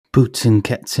Boots and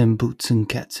cats and boots and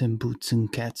cats and boots and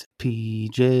cats.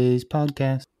 PJ's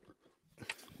podcast.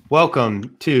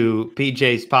 Welcome to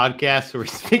PJ's podcast, where we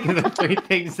speak of the three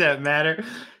things that matter: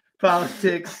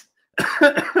 politics,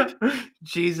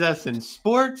 Jesus, and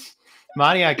sports.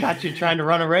 Monty, I caught you trying to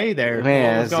run away there.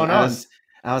 Man, what was going on?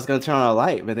 I was going to turn on a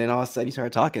light, but then all of a sudden you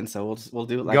started talking, so we'll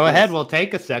do it like Go this. ahead. We'll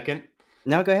take a second.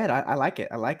 No, go ahead. I like it.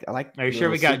 I like. Are you sure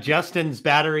we got Justin's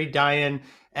battery dying,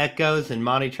 echoes, and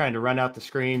Monty trying to run out the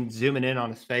screen, zooming in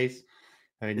on his face?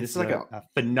 I mean, this is like a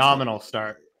phenomenal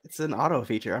start. It's an auto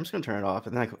feature. I'm just going to turn it off,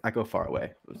 and then I go far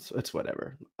away. It's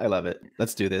whatever. I love it.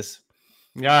 Let's do this.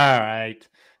 All right.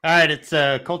 It's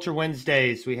Culture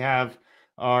Wednesdays. We have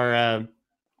our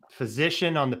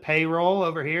physician on the payroll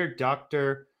over here,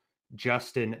 Dr.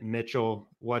 Justin Mitchell.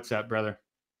 What's up, brother?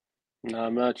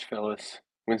 Not much, fellas.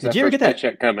 When's Did you ever get that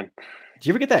check coming? Did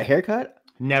you ever get that haircut?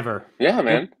 Never. Yeah,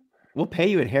 man. We'll pay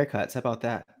you in haircuts. How about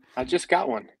that? I just got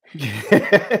one.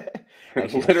 I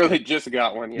literally just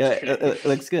got one. Yeah, it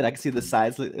looks good. I can see the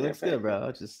sides. It looks good,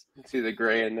 bro. Just see the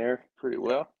gray in there pretty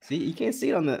well. See, you can't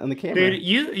see it on the camera. Dude,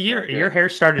 your hair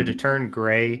started to turn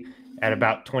gray at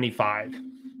about 25. It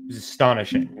was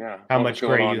astonishing. Yeah, how much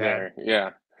gray you had.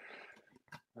 Yeah.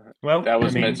 Well, that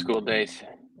was med school days.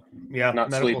 Yeah,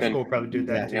 not medical sleeping. school probably did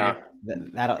that to you.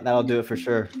 That'll do it for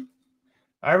sure.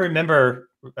 I remember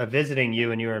visiting you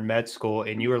when you were in med school,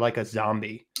 and you were like a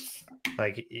zombie.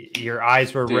 Like your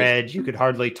eyes were red. You could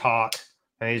hardly talk.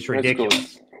 I mean, it's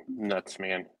ridiculous. Nuts,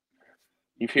 man.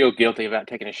 You feel guilty about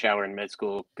taking a shower in med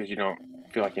school because you don't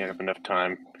feel like you have enough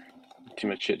time. Too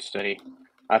much shit to study.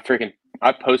 I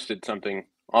posted something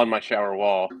on my shower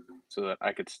wall so that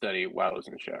I could study while I was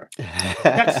in the shower.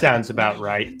 That sounds about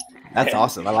right. That's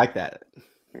awesome. I like that.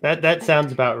 That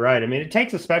sounds about right. I mean, it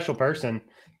takes a special person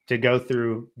to go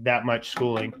through that much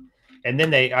schooling. And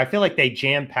then I feel like they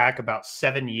jam pack about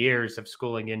 7 years of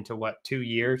schooling into 2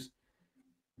 years?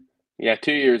 Yeah,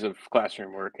 2 years of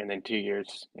classroom work and then 2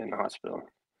 years in the hospital.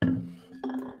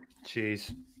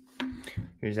 Jeez.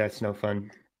 That's no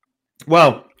fun.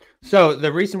 Well, so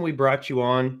the reason we brought you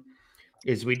on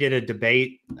is we did a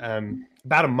debate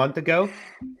about a month ago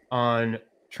on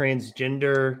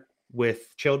transgender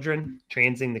with children,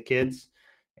 transing the kids,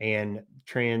 and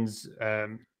trans,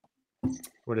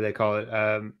 what do they call it?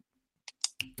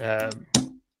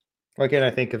 What can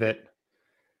I think of it?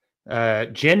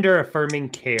 Gender affirming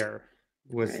care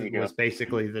was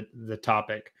basically the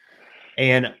topic.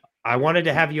 And I wanted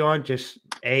to have you on just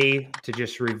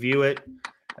review it,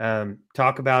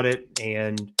 talk about it,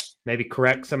 and maybe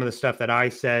correct some of the stuff that I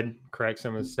said, correct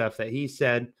some of the stuff that he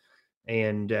said,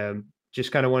 and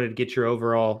just kind of wanted to get your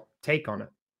overall take on it.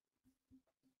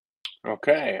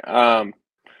 Okay.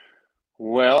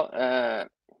 Well,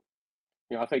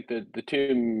 I think the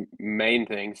two main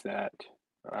things that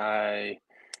I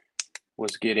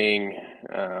was getting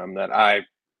that I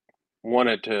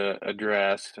wanted to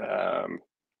address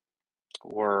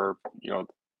were,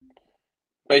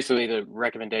 basically the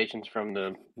recommendations from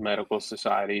the medical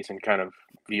societies and kind of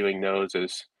viewing those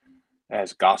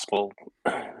as gospel,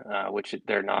 which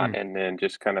they're not, and then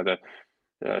just kind of the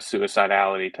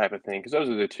suicidality type of thing, because those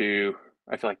are the two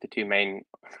main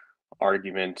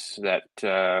arguments that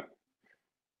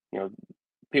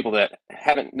people that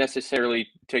haven't necessarily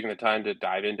taken the time to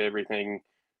dive into everything,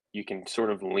 you can sort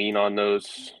of lean on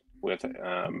those with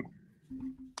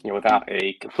without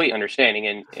a complete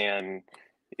understanding, and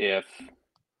if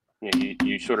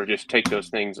you sort of just take those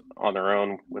things on their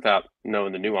own without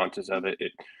knowing the nuances of it,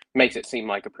 it makes it seem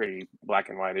like a pretty black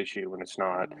and white issue when it's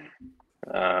not.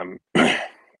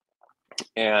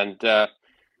 And I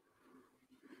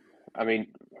mean,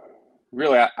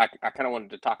 really, I kind of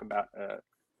wanted to talk about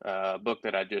a book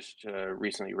that I just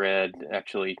recently read.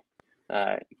 Actually,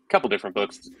 a couple different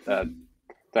books that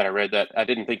I read that I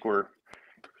didn't think were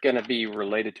going to be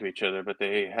related to each other, but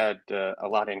they had a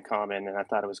lot in common, and I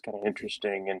thought it was kind of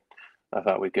interesting, and I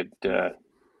thought we could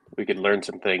learn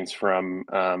some things from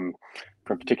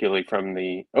particularly from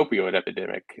the opioid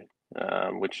epidemic,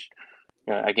 which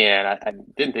again, I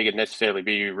didn't think it'd necessarily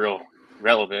be real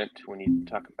relevant when you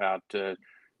talk about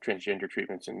transgender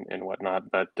treatments and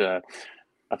whatnot, but I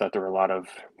thought there were a lot of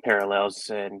parallels,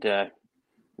 and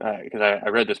because I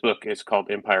read this book, it's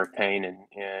called Empire of Pain,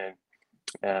 and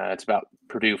it's about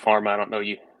Purdue Pharma. I don't know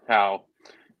how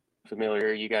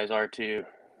familiar you guys are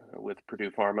with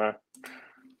Purdue Pharma.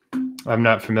 I'm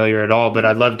not familiar at all, but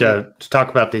I'd love to talk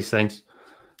about these things.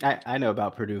 I know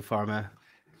about Purdue Pharma.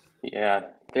 Yeah,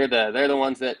 they're the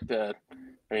ones that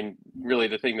I mean, really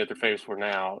the thing that they're famous for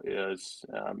now is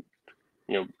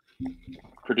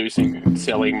producing,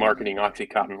 selling, marketing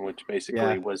OxyContin, which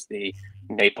basically was the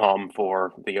napalm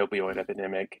for the opioid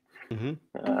epidemic.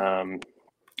 Mm-hmm.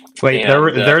 Wait,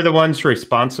 they're the ones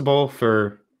responsible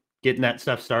for getting that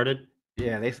stuff started?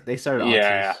 Yeah, they started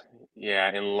Oxys.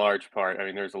 Yeah, in large part. I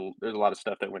mean, there's a lot of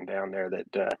stuff that went down there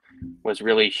that was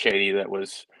really shady. That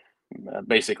was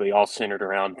basically all centered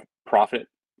around profit,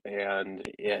 and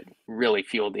it really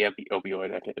fueled the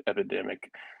opioid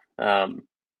epidemic. You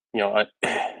know,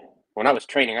 when I was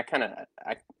training,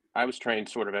 I was trained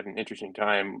sort of at an interesting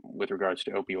time with regards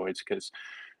to opioids, because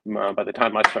by the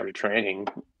time I started training,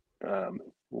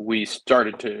 we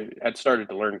started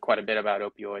to learn quite a bit about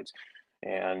opioids,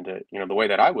 and you know, the way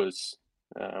that I was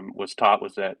taught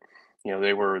was that, you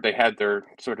know, they had their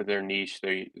sort of their niche.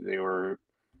 They were,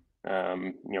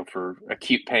 you know, for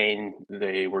acute pain,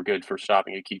 they were good for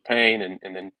stopping acute pain,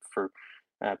 and then for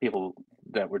people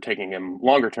that were taking them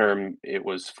longer term, it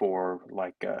was for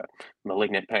like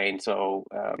malignant pain, so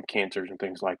cancers and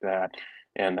things like that,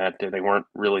 and that they weren't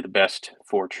really the best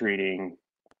for treating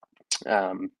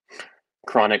um,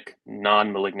 chronic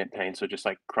non-malignant pain, so just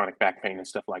like chronic back pain and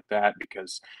stuff like that,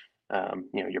 because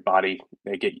you know, your body,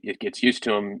 it gets used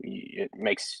to them.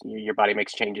 Your body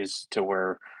makes changes to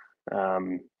where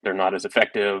they're not as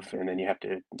effective, and then you have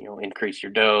to, you know, increase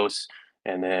your dose.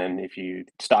 And then if you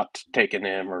stop taking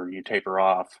them, or you taper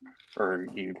off, or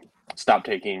you stop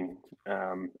taking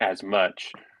as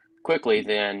much quickly,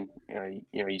 then you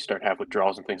know, you start to have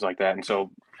withdrawals and things like that. And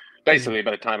so basically,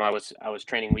 by the time I was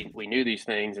training, we knew these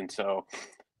things, and so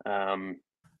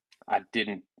I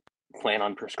didn't plan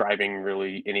on prescribing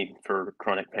really any for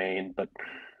chronic pain. But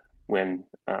when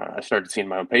I started seeing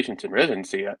my own patients in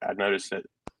residency, I noticed that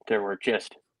there were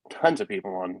just tons of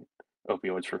people on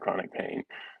opioids for chronic pain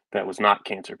that was not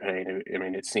cancer pain. I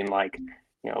mean, it seemed like,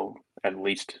 you know, at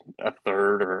least a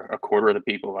third or a quarter of the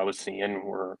people I was seeing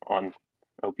were on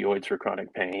opioids for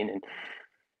chronic pain,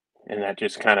 and that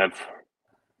just kind of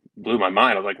blew my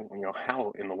mind. I was like, you know,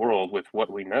 how in the world, with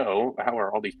what we know, how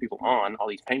are all these people on all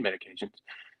these pain medications?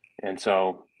 And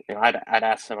so, you know, I'd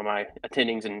ask some of my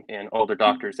attendings and older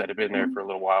doctors that have been there for a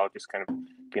little while, just kind of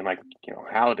being like, you know,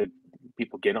 how did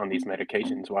people get on these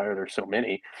medications? Why are there so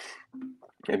many?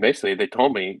 And basically, they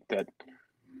told me that,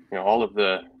 you know, all of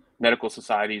the medical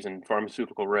societies and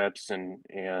pharmaceutical reps and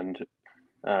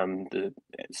the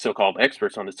so-called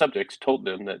experts on the subjects told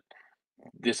them that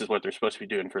this is what they're supposed to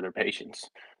be doing for their patients,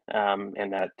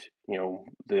 and that, you know,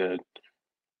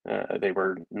 they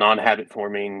were non-habit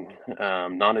forming,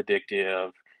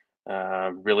 non-addictive,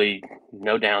 really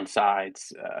no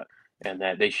downsides, and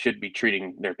that they should be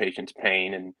treating their patients'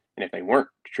 pain. And if they weren't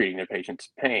treating their patients'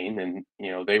 pain, then, you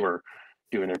know, they were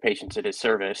doing their patients a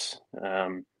disservice,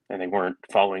 and they weren't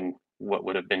following what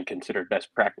would have been considered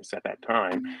best practice at that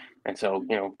time. And so,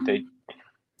 you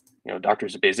know,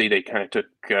 doctors are busy. They kind of took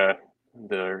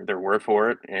their word for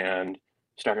it and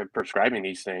started prescribing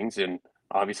these things. And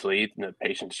obviously, the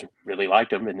patients really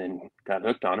liked them, and then got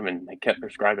hooked on them, and they kept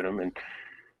prescribing them.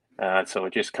 And so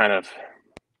it just kind of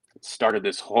started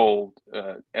this whole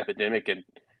epidemic. And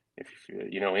if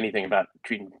you know anything about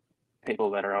treating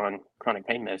people that are on chronic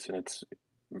pain medicine, it's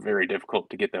very difficult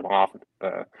to get them off.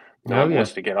 No one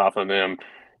wants to get off of them.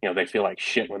 You know, they feel like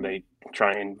shit when they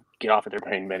try and get off of their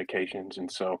pain medications. And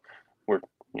so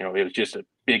it was just a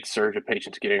big surge of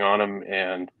patients getting on them.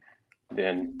 And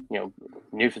then, you know,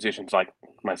 new physicians like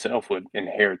myself would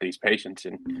inherit these patients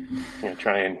and, you know,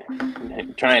 try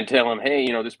and tell them, hey,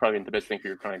 you know, this is probably the best thing for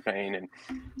your chronic pain. And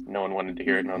no one wanted to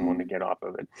hear it. No one wanted to get off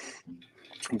of it.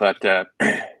 But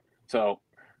so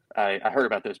I heard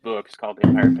about this book. It's called The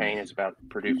Empire Pain. It's about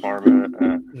Purdue Pharma,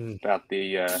 about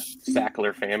the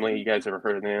Sackler family. You guys ever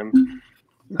heard of them?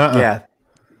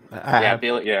 Yeah.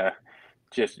 Billy. Yeah.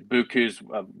 Just Buku's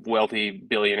wealthy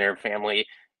billionaire family.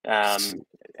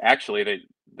 Actually,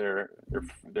 their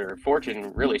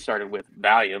fortune really started with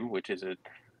Valium, which is a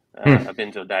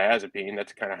benzodiazepine.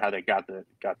 That's kind of how they got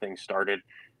things started.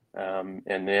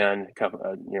 And then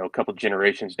a couple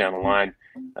generations down the line,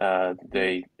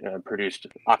 they produced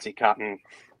OxyContin.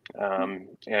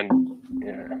 And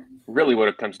really, what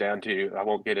it comes down to, I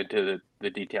won't get into the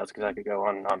details because I could go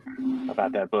on and on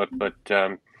about that book, but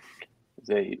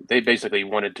they basically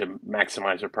wanted to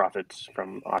maximize their profits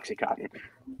from OxyContin.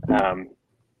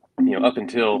 Up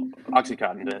until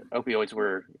OxyContin, the opioids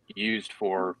were used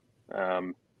for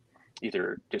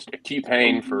either just acute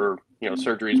pain for,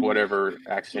 surgeries, whatever,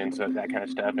 accidents, that kind of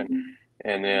stuff.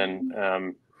 And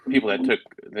then people that took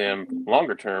them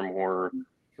longer term were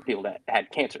people that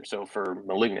had cancer. So for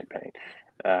malignant pain,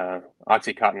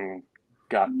 OxyContin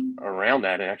got around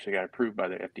that and actually got approved by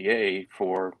the FDA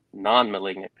for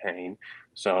non-malignant pain.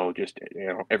 So just,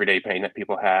 everyday pain that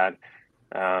people had.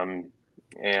 And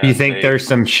you think there's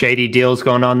some shady deals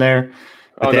going on there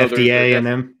with the FDA and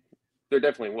them? There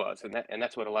definitely was, and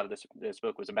that's what a lot of this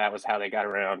book was about, was how they got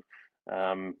around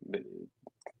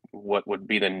what would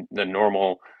be the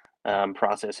normal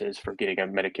processes for getting a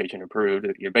medication approved.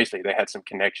 Basically, they had some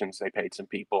connections. They paid some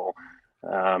people.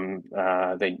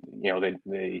 They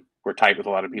were tight with a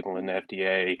lot of people in the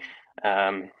FDA.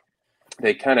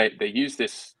 They used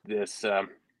this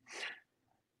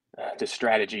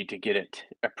strategy to get it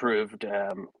approved,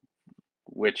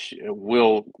 which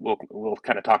we'll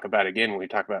kind of talk about again when we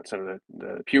talk about some of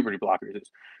the puberty blockers.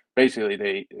 It's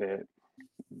basically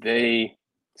they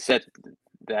said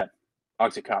that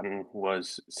OxyContin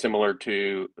was similar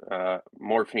to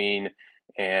morphine,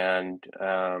 and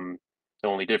the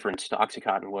only difference to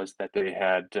OxyContin was that they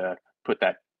had put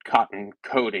that cotton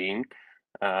coating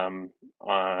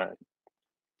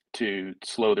to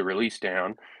slow the release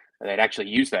down. And they'd actually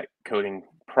used that coating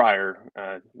prior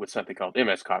with something called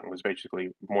MS Cotton, was basically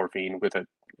morphine with a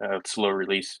slow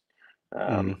release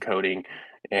coating,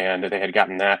 and they had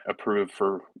gotten that approved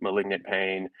for malignant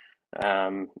pain,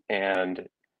 and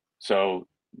so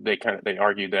they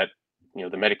argued that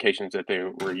the medications that they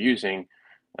were using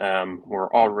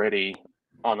were already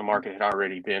on the market, had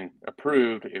already been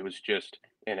approved. It was just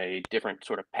in a different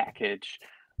sort of package,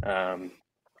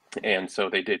 and so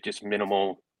they did just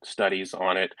minimal studies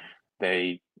on it.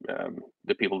 The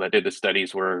people that did the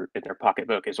studies were in their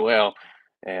pocketbook as well,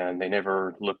 and they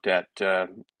never looked at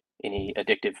any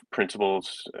addictive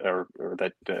principles, or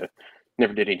that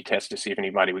never did any tests to see if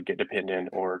anybody would get dependent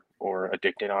or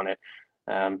addicted on it.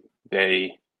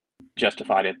 They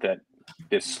justified it that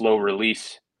this slow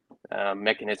release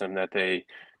mechanism that they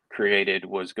created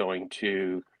was going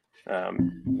to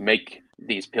make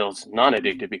these pills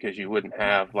non-addictive, because you wouldn't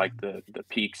have like the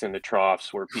peaks and the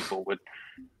troughs where people would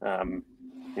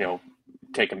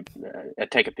take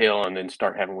a pill and then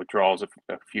start having withdrawals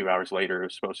a few hours later. It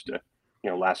was supposed to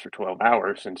last for 12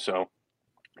 hours. And so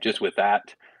just with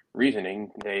that reasoning,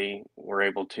 they were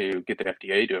able to get the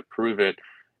FDA to approve it,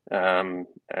 and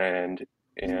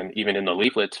even in the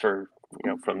leaflets from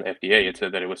the FDA, it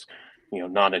said that it was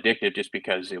non-addictive just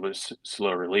because it was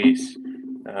slow release.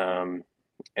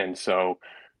 And so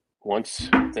once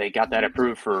they got that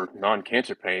approved for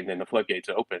non-cancer pain, then the floodgates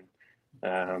opened.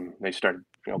 They started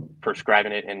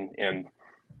prescribing it, and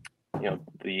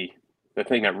the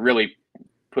thing that really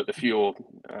put the fuel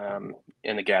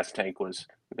in the gas tank was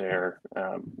their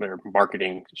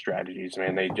marketing strategies.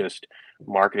 Man, they just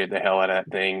marketed the hell out of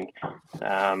that thing.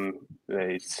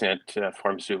 They sent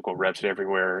pharmaceutical reps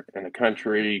everywhere in the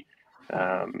country,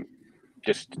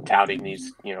 just touting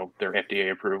these, their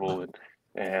FDA approval,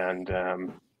 and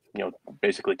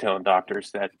basically telling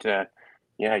doctors that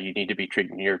you need to be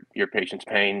treating your patient's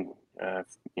pain.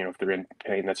 If they're in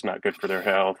pain, that's not good for their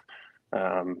health.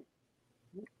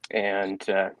 And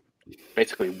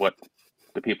basically what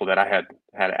the people that I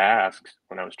had asked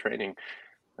when I was training,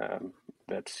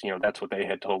 that's what they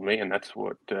had told me, and that's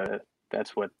what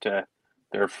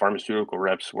their pharmaceutical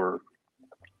reps were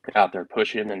out there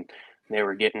pushing, and they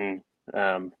were getting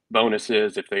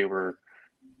bonuses if they were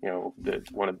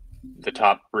one of the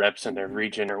top reps in their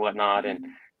region or whatnot, and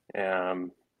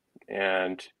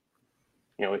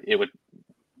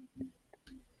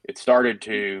it started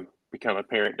to become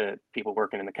apparent to people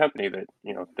working in the company that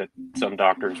that some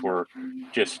doctors were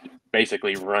just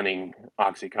basically running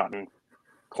OxyContin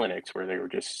clinics where they were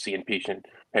just seeing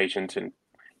patients and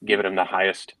giving them the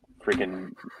highest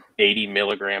freaking 80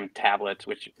 milligram tablets,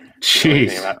 which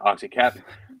anything about OxyContin,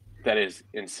 that is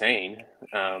insane.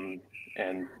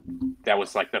 And that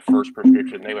was like the first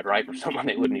prescription they would write for someone.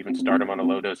 They wouldn't even start them on a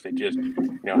low dose. They just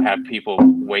have people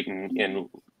waiting in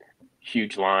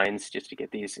huge lines just to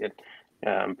get these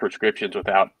prescriptions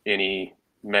without any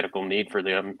medical need for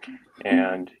them.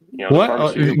 And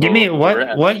what give me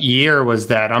what year was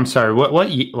that? I'm sorry, what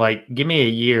give me a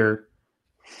year,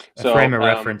 a frame of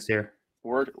reference here.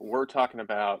 We're talking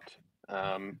about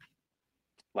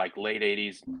like late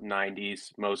 80s,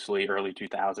 90s, mostly early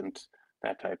 2000s,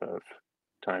 that type of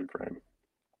time frame.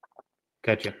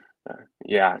 Gotcha.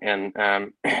 Yeah, and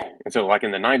so like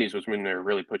in the 90s was when they were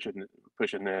really pushing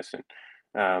this,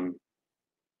 and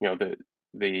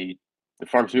the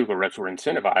pharmaceutical reps were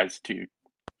incentivized to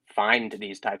find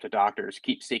these types of doctors,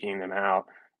 keep seeking them out,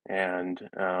 and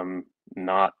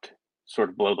not sort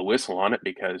of blow the whistle on it,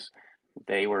 because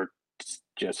they were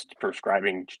just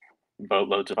prescribing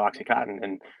boatloads of OxyContin,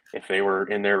 and if they were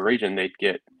in their region, they'd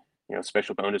get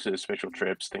special bonuses, special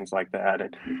trips, things like that.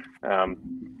 And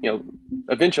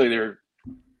eventually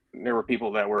there were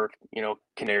people that were,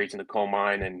 canaries in the coal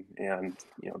mine and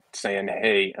saying,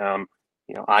 hey,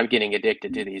 I'm getting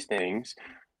addicted to these things.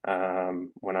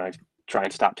 When I try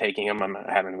and stop taking them, I'm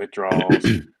having withdrawals.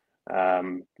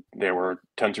 There were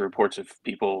tons of reports of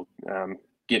people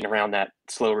getting around that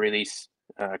slow release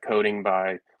coating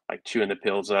by like chewing the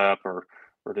pills up or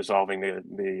dissolving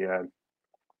the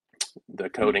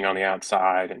coating on the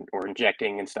outside or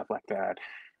injecting and stuff like that.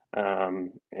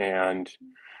 And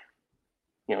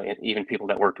even people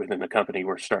that worked within the company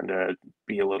were starting to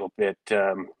be a little bit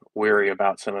weary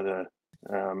about some of the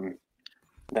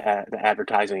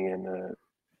advertising and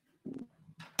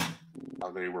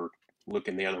how they were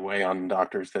looking the other way on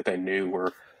doctors that they knew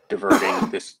were diverting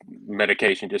this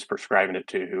medication, just prescribing it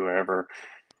to whoever.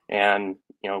 And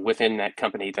within that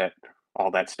company, that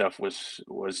all that stuff was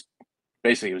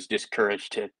basically, it was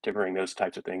discouraged to bring those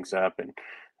types of things up,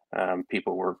 and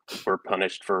people were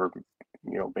punished for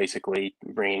basically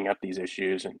bringing up these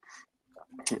issues,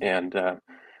 and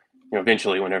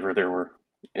eventually, whenever there were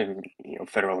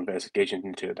federal investigations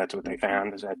into it, that's what they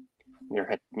found, is that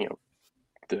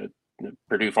the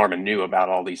Purdue Pharma knew about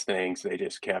all these things. They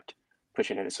just kept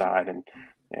pushing it aside and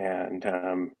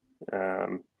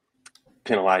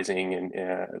penalizing and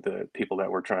the people that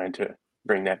were trying to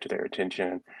bring that to their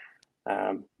attention.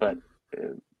 But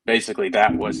basically,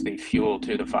 that was the fuel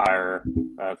to the fire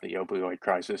of the opioid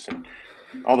crisis, and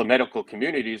all the medical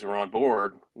communities were on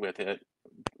board with it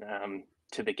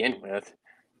to begin with.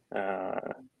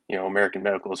 American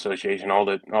Medical Association, all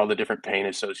the different pain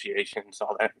associations,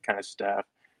 all that kind of stuff.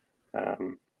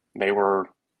 They were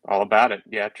all about it.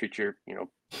 Yeah, treat your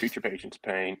patient's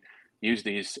pain. Use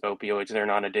these opioids. They're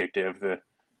not addictive.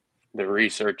 The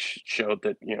research showed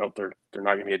that they're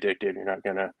not going to be addictive. You're not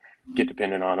going to get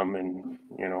dependent on them, and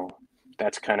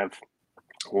that's kind of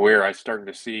where I started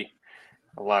to see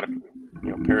a lot of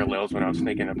parallels when I was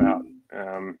thinking about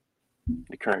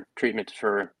the current treatments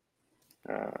for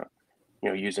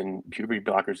using puberty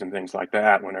blockers and things like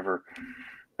that. Whenever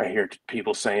I hear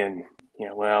people saying,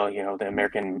 the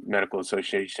American Medical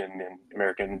Association and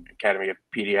American Academy of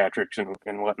Pediatrics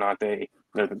and whatnot, they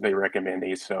recommend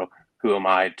these. So who am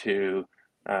I to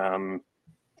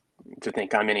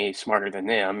think I'm any smarter than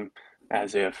them?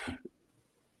 As if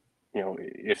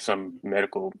if some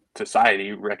medical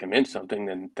society recommends something,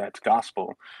 then that's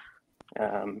gospel,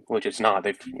 which it's not.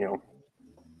 They've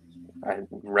I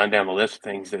run down the list of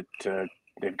things that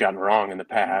they've gotten wrong in the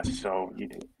past. So you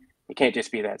can't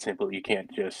just be that simple. You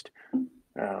can't just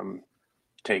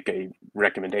take a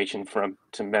recommendation from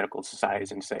some medical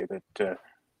societies and say that the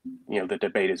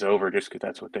debate is over just because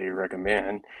that's what they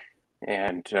recommend.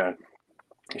 And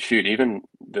shoot, even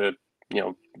the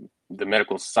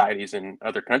medical societies in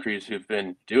other countries who've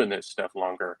been doing this stuff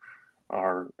longer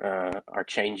are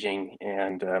changing,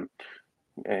 and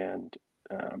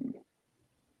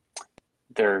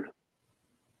they're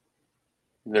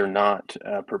not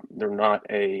a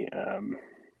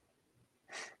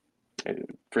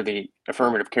for the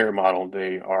affirmative care model.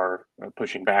 They are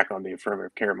pushing back on the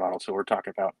affirmative care model. So we're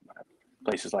talking about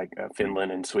places like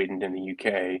Finland and Sweden and the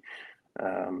UK.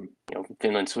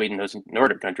 Finland, Sweden, those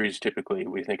Nordic countries, typically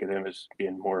we think of them as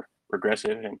being more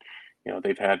progressive, and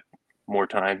they've had more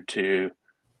time to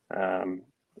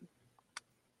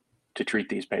treat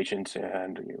these patients,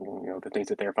 and the things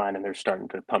that they're finding, they're starting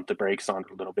to pump the brakes on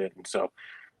it a little bit. And so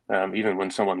even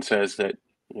when someone says that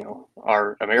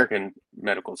our American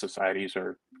medical societies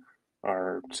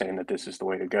are saying that this is the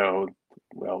way to go,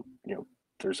 well,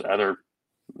 there's other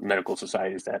medical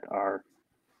societies that are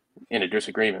in a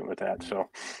disagreement with that. So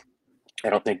I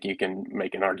don't think you can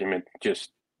make an argument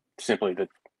just simply that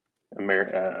a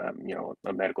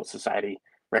medical society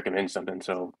recommends something,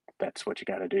 so that's what you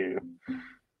got to do.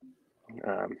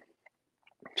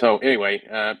 So anyway,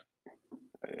 I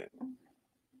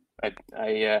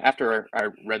after I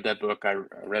read that book, I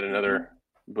read another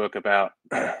book about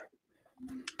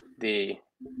the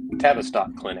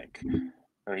Tavistock Clinic.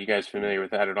 Are you guys familiar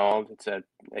with that at all? It's a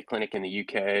clinic in the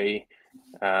UK.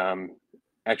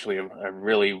 Actually, a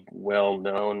really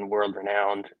well-known,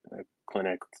 world-renowned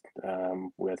clinic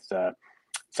with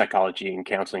psychology and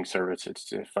counseling service.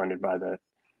 It's funded by the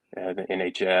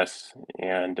NHS,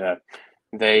 and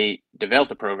they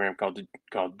developed a program called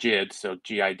GIDS, so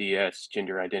GIDS,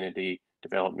 Gender Identity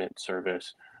Development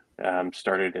Service.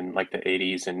 Started in like the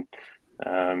 80s, and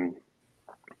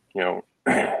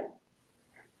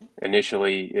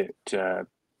initially it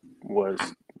was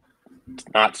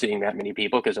not seeing that many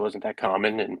people because it wasn't that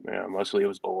common, and mostly it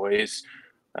was boys.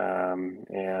 And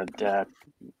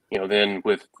then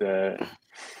with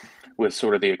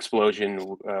sort of the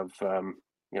explosion of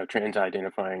trans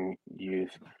identifying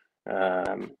youth,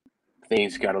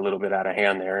 things got a little bit out of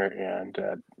hand there.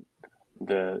 And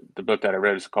the book that I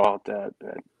read is called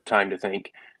Time to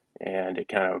Think, and it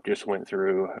kind of just went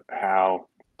through how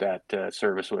that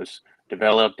service was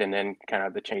developed, and then kind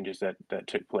of the changes that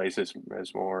took place as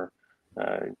more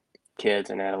kids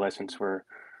and adolescents were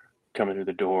coming through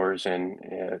the doors, and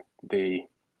the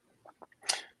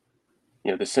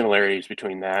similarities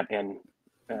between that and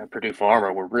Purdue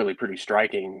Pharma were really pretty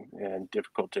striking and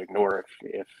difficult to ignore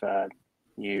if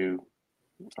you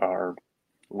are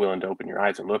willing to open your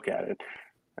eyes and look at it.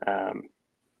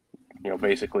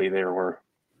 Basically there were,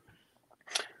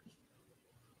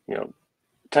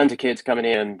 tons of kids coming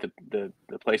in. The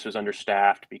place was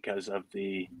understaffed because of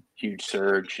the huge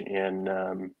surge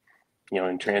in,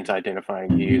 in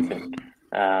trans-identifying youth, and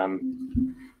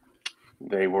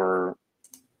they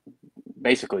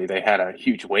had a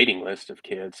huge waiting list of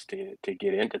kids to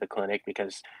get into the clinic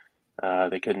because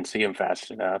they couldn't see them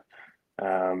fast enough.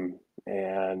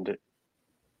 And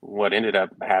what ended up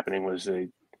happening was the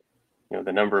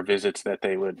number of visits that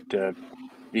they would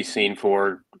be seen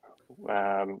for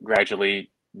gradually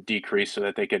decreased so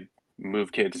that they could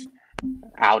move kids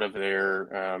out of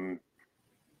their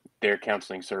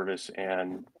counseling service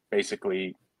and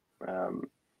basically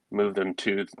move them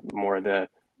to more the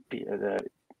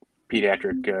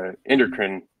pediatric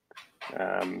endocrine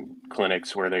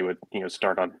clinics, where they would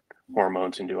start on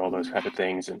hormones and do all those kind of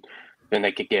things, and then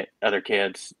they could get other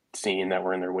kids seen that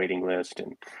were in their waiting list,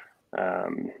 and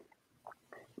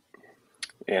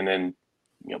then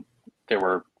there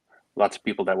were lots of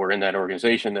people that were in that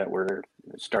organization that were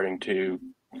starting to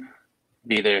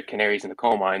be the canaries in the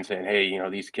coal mine, saying, hey,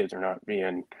 these kids are not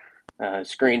being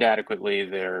screened adequately.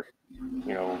 They're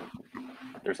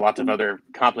there's lots of other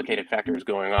complicated factors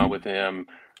going on with them.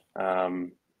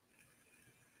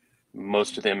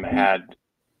 Most of them had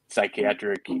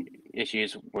psychiatric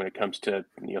issues when it comes to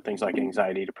things like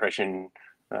anxiety, depression,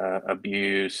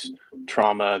 abuse,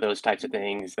 trauma, those types of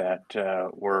things that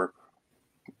were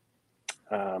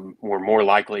more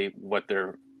likely what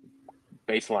their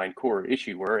baseline core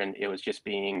issue were, and it was just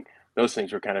those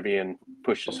things were kind of being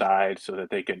pushed aside so that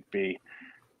they could be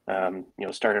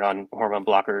started on hormone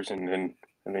blockers and then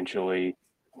eventually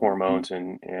hormones,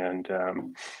 and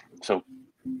so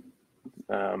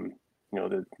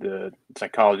the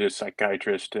psychologists,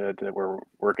 psychiatrists that were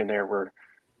working there were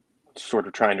sort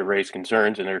of trying to raise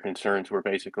concerns, and their concerns were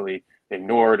basically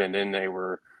ignored, and then they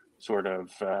were sort of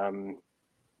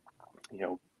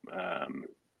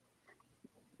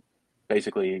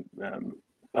basically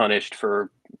punished for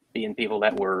being people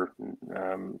that were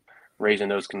raising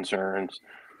those concerns.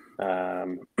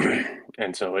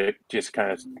 And so it just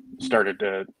kind of started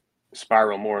to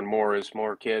spiral more and more as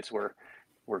more kids were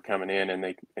coming in and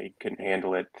they couldn't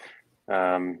handle it.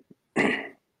 And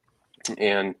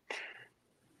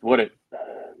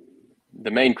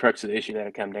the main crux of the issue that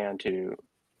it come down to,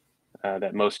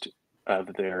 that most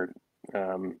of their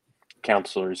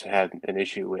counselors had an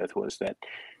issue with, was that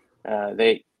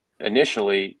they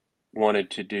initially wanted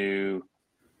to do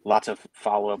lots of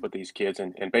follow-up with these kids,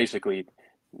 and basically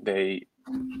they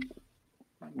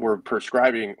were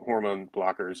prescribing hormone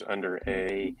blockers under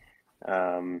a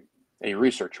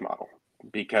research model,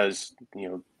 because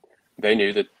they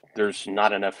knew that there's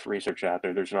not enough research out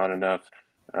there. There's not enough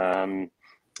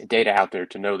data out there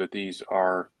to know that these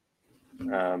are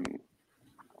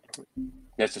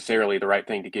necessarily the right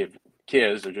thing to give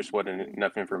kids. There just wasn't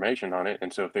enough information on it,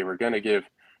 and so if they were going to give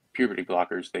puberty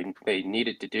blockers, they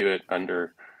needed to do it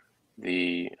under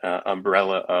the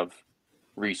umbrella of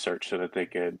research, so that they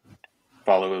could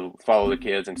follow the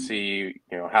kids and see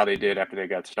how they did after they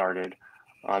got started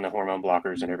on the hormone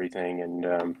blockers and everything.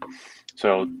 And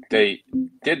so they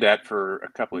did that for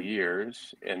a couple of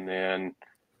years, and then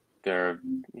the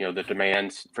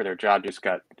demands for their job just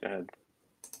got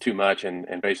too much,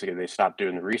 and basically they stopped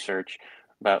doing the research.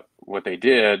 But what they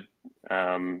did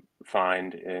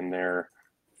find in their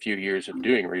few years of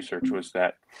doing research was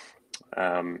that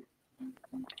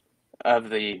of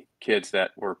the kids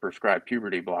that were prescribed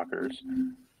puberty blockers,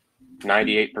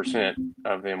 98%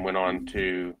 of them went on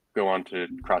to go on to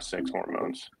cross-sex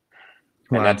hormones.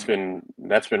 Wow. And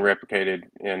that's been replicated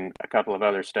in a couple of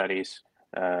other studies.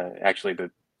 Actually,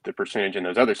 the percentage in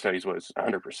those other studies was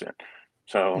 100%.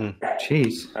 So,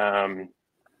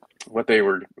 what they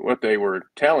were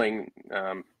telling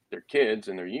their kids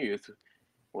and their youth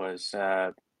was,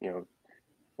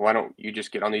 why don't you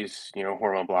just get on these,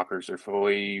 hormone blockers? They're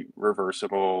fully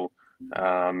reversible,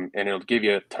 and it'll give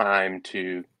you time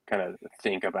to kind of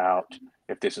think about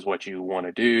if this is what you want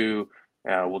to do.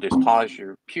 We'll just pause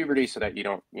your puberty so that you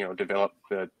don't, develop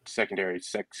the secondary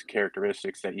sex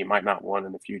characteristics that you might not want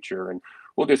in the future. And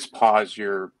we'll just pause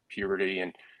your puberty,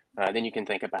 and then you can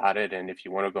think about it. And if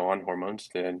you want to go on hormones,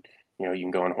 then, you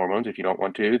can go on hormones. If you don't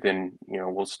want to, then,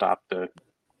 we'll stop the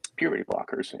puberty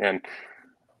blockers. And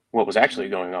what was actually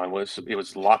going on was it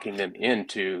was locking them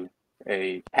into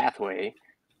a pathway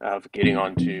of getting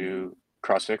onto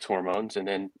cross-sex hormones, and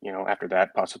then, after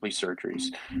that, possibly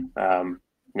surgeries.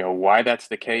 Why that's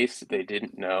the case, they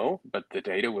didn't know, but the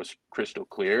data was crystal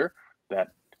clear that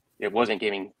it wasn't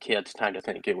giving kids time to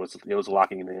think. It was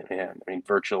locking them in. I mean,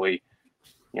 virtually,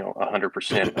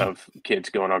 100% of kids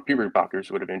going on puberty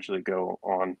blockers would eventually go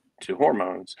on to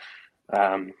hormones.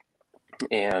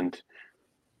 And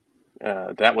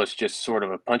that was just sort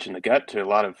of a punch in the gut to a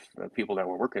lot of people that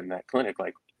were working in that clinic.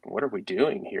 Like, what are we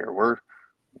doing here?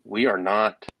 We are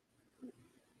not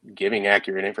giving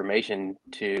accurate information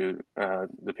to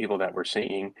the people that we're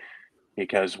seeing,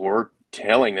 because we're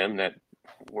telling them that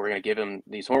we're going to give them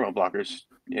these hormone blockers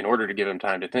in order to give them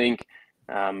time to think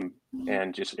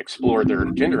and just explore their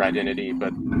gender identity,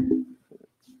 but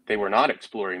they were not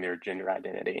exploring their gender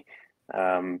identity.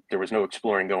 There was no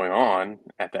exploring going on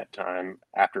at that time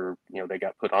after, they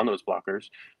got put on those blockers.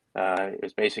 It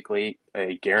was basically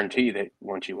a guarantee that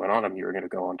once you went on them, you were going to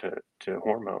go on to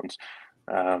hormones.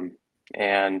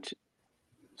 And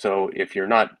so if you're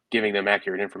not giving them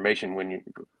accurate information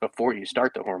before you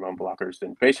start the hormone blockers,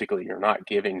 then basically you're not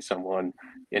giving someone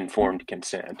informed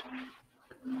consent.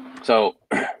 So,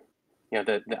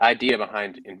 the idea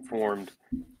behind informed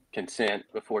consent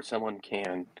before someone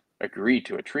can agree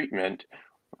to a treatment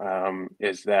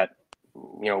is that,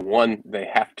 one, they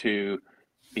have to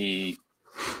be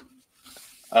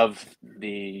of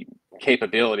the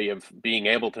capability of being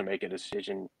able to make a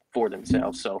decision for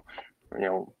themselves. So,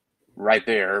 right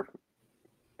there,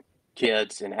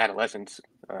 kids and adolescents,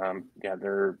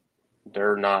 they're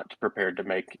not prepared to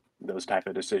make those type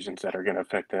of decisions that are going to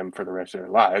affect them for the rest of their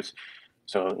lives.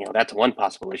 So, that's one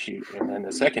possible issue. And then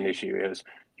the second issue is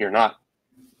you're not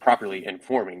properly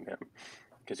informing them.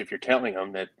 Because if you're telling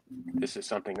them that this is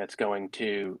something that's going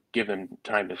to give them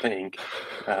time to think,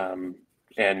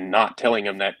 and not telling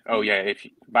them that, oh yeah,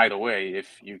 by the way, if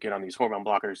you get on these hormone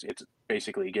blockers, it's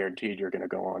basically guaranteed you're going to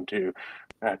go on to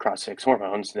cross-sex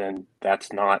hormones, then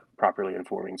that's not properly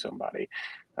informing somebody.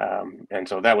 And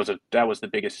so that was the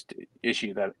biggest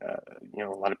issue that a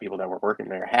lot of people that were working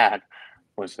there had,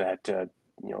 was that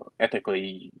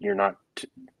ethically you're not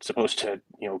supposed to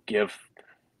give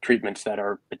treatments that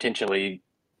are potentially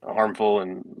harmful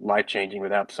and life-changing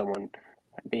without someone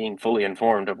being fully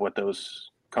informed of what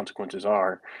those consequences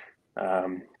are.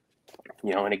 And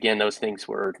again, those things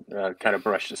were kind of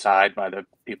brushed aside by the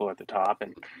people at the top,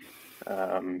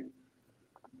 and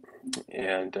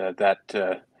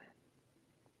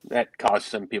that caused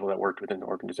some people that worked within the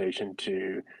organization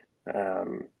to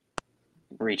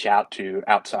reach out to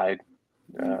outside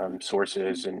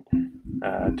sources and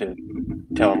to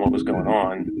tell them what was going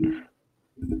on.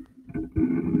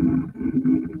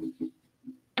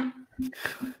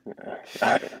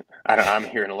 I don't know, I'm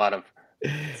hearing a lot of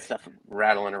stuff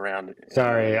rattling around.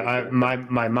 Sorry,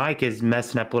 my mic is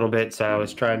messing up a little bit, so I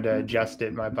was trying to adjust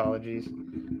it. My apologies.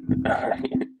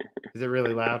 Is it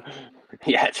really loud?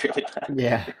 Yeah, it's really loud.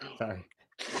 Yeah. Sorry.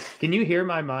 Can you hear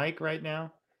my mic right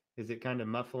now? Is it kind of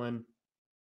muffling?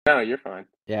 No, you're fine.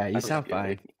 Yeah, you sound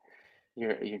fine.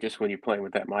 You're just, when you're playing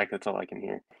with that mic, that's all I can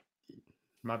hear.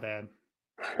 My bad.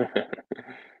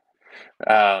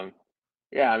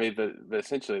 Yeah, I mean, but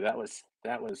essentially that was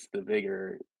the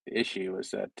bigger issue,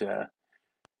 was that,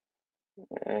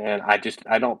 and I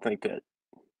don't think that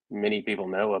many people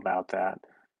know about that,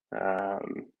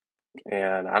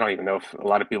 and I don't even know if a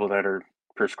lot of people that are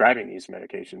prescribing these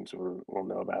medications will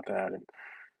know about that, and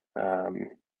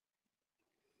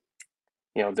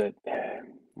that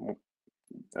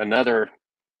another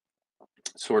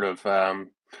sort of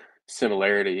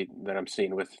similarity that I'm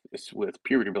seeing with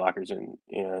puberty blockers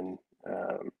and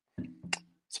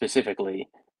specifically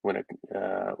when it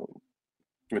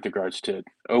with regards to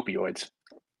opioids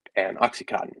and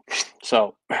OxyContin.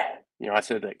 So, I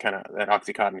said that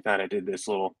OxyContin kind of did this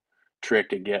little trick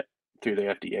to get through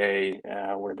the FDA,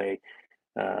 where they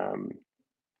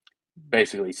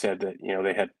basically said that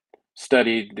they had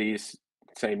studied these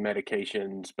same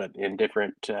medications but in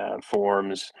different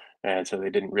forms, and so they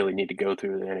didn't really need to go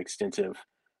through an extensive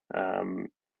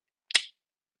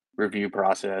review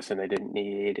process, and they didn't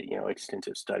need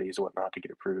extensive studies and whatnot to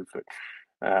get approved. But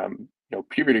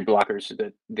puberty blockers,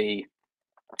 that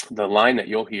the line that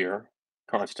you'll hear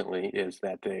constantly is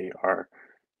that they are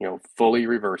fully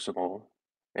reversible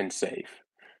and safe.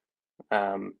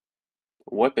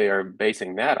 what they are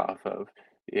basing that off of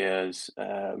is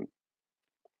the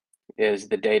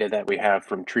data that we have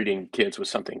from treating kids with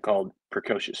something called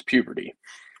precocious puberty.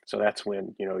 So that's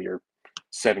when, you're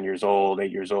 7 years old,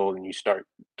 8 years old, and you start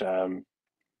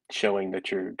showing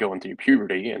that you're going through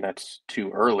puberty, and that's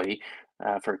too early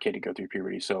for a kid to go through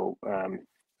puberty. So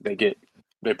they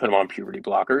put them on puberty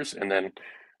blockers, and then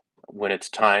when it's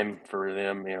time for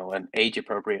them, an age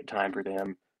appropriate time for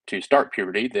them to start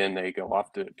puberty, then they go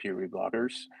off the puberty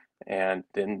blockers, and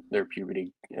then their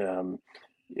puberty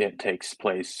it takes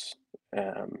place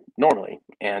normally.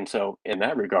 And so in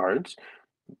that regards,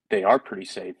 they are pretty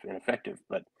safe and effective.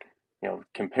 But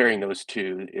comparing those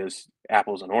two is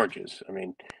apples and oranges. I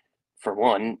mean, for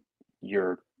one,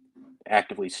 you're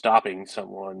actively stopping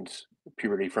someone's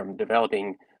puberty from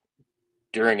developing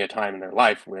during a time in their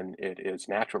life when it is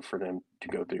natural for them to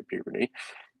go through puberty,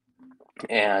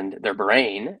 and their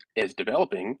brain is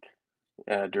developing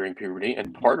during puberty.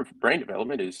 And part of brain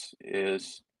development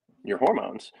is your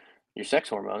hormones. Your sex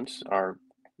hormones are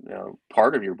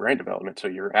part of your brain development, so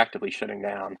you're actively shutting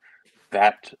down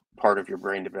that part of your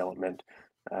brain development,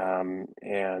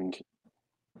 and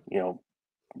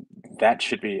that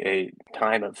should be a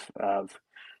time of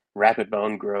rapid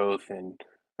bone growth and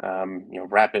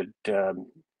rapid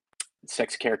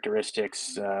sex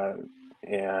characteristics,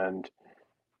 and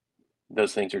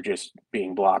those things are just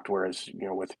being blocked. Whereas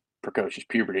with precocious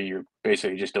puberty, you're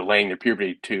basically just delaying their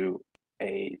puberty to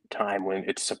a time when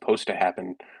it's supposed to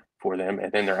happen for them,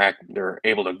 and then they're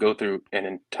able to go through an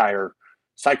entire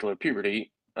cycle of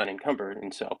puberty unencumbered.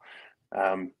 And so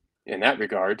in that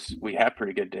regards, we have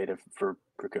pretty good data for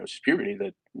precocious puberty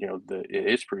that it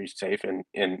is pretty safe, and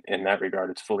in that regard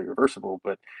it's fully reversible.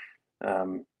 But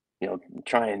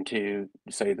trying to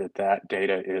say that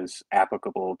data is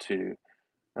applicable to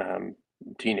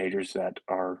teenagers that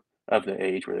are of the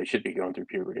age where they should be going through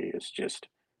puberty is just,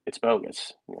 it's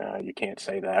bogus. You can't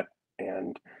say that,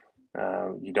 and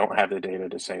you don't have the data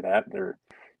to say that. There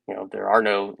are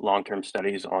no long-term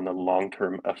studies on the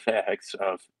long-term effects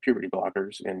of puberty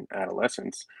blockers in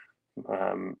adolescents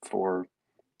for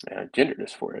gender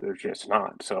dysphoria. There's just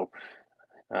not. So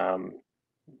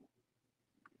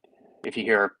if you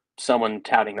hear someone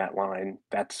touting that line,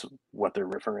 that's what they're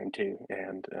referring to,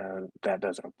 and that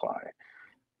doesn't apply.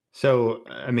 So,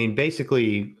 I mean,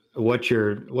 basically, what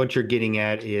you're getting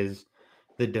at is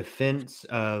the defense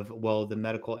of, well, the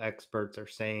medical experts are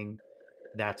saying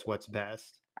that's what's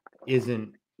best,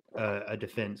 isn't a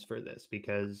defense for this,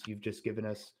 because you've just given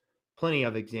us plenty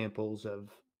of examples of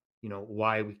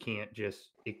why we can't just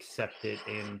accept it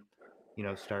and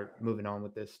start moving on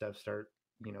with this stuff, start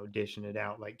dishing it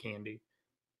out like candy.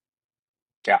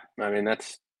 Yeah, I mean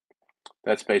that's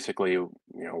basically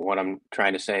what I'm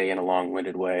trying to say in a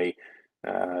long-winded way,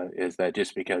 is that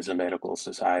just because the medical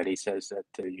society says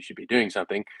that you should be doing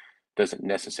something doesn't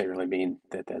necessarily mean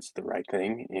that that's the right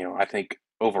thing. I think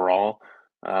overall,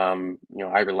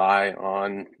 I rely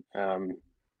on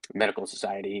medical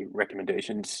society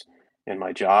recommendations in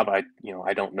my job. I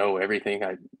don't know everything.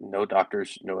 No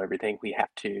doctors know everything. We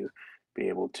have to be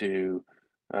able to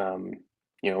um,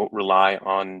 rely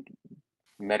on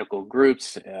medical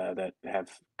groups that have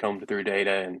combed through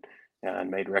data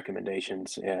and made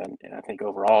recommendations, and I think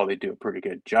overall they do a pretty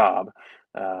good job.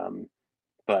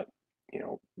 But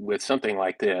with something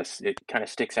like this, it kind of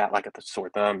sticks out like a sore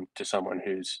thumb to someone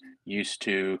who's used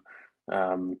to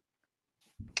um,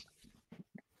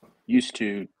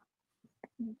 using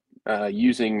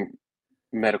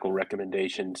medical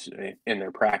recommendations in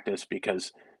their practice,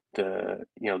 because the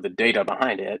data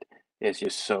behind it is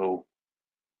just so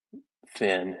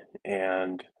thin.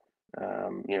 And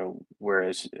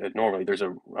whereas normally there's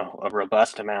a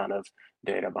robust amount of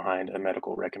data behind a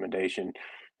medical recommendation.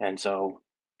 And so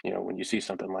when you see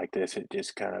something like this, it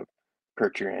just kind of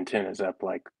perks your antennas up,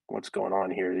 like, what's going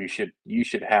on here? You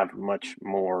should have much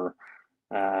more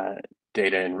uh,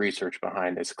 data and research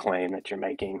behind this claim that you're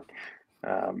making.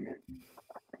 um,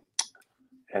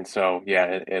 and so,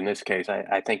 yeah, in this case,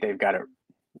 I think they've got it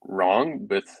wrong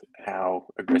with how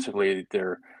aggressively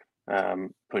they're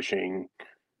pushing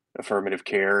affirmative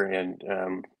care and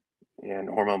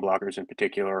hormone blockers in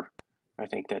particular. I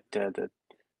think that the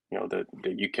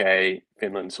UK,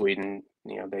 Finland, Sweden,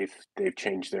 they've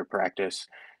changed their practice,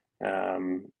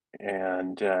 um,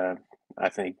 and I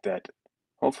think that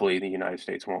hopefully the United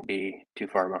States won't be too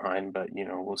far behind, but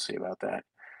we'll see about that.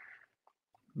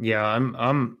 Yeah,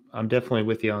 I'm definitely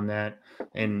with you on that,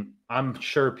 and I'm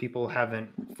sure people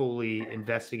haven't fully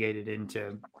investigated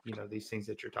into these things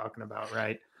that you're talking about,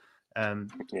 right?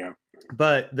 Yeah.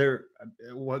 But there,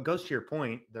 what goes to your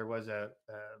point, there was the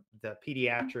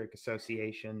Pediatric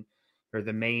Association or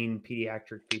the main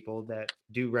pediatric people that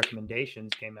do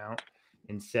recommendations came out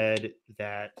and said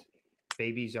that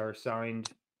babies are assigned,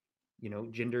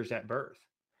 genders at birth,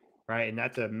 right? And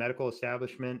that's a medical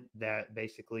establishment that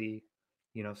basically,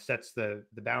 sets the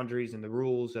boundaries and the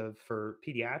rules for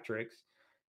pediatrics.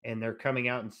 And they're coming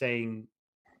out and saying,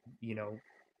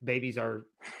 babies are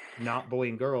not boy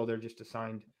and girl; they're just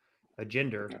assigned a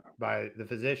gender by the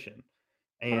physician.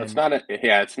 And well,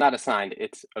 it's not assigned;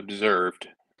 it's observed.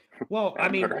 Well, I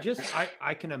mean,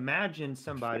 I can imagine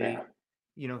somebody,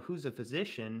 who's a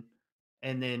physician,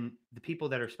 and then the people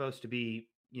that are supposed to be,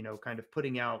 kind of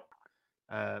putting out,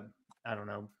 I don't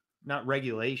know, not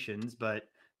regulations, but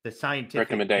the scientific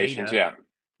recommendations,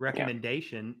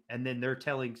 recommendation, and then they're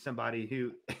telling somebody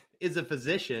who is a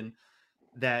physician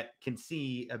that can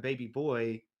see a baby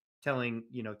boy, telling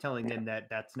them that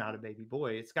that's not a baby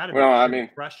boy. It's got to be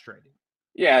frustrating.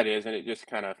 Yeah, it is, and it just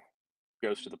kind of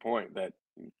goes to the point that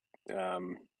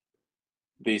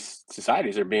these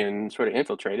societies are being sort of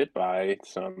infiltrated by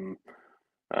some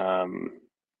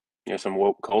some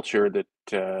woke culture that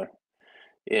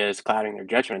is clouding their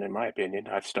judgment, in my opinion.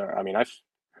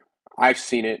 I've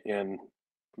seen it in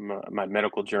my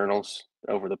medical journals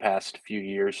over the past few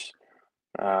years.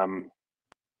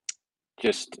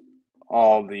 Just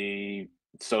all the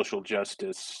social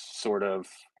justice sort of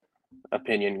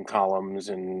opinion columns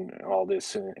and all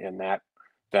this and that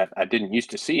I didn't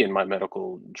used to see in my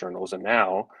medical journals, and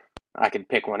now I can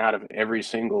pick one out of every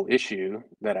single issue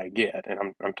that I get,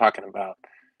 and I'm talking about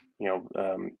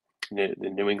the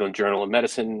New England Journal of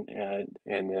Medicine,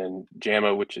 and then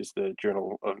JAMA, which is the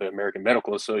Journal of the American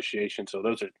Medical Association. So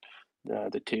those are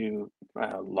the two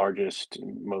largest,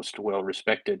 most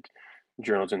well-respected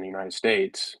journals in the United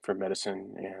States for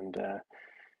medicine, and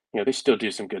they still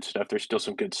do some good stuff. There's still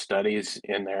some good studies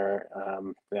in there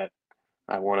that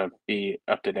I want to be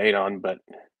up to date on, but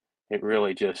it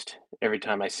really just, every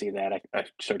time I see that, I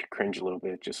start to cringe a little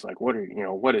bit. Just like,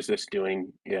 what is this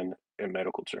doing in a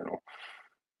medical journal?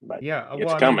 But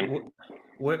it's coming.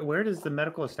 Where does the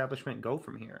medical establishment go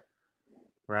from here?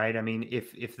 Right. I mean,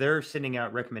 if they're sending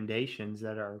out recommendations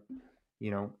that are,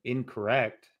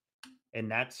 incorrect, and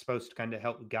that's supposed to kind of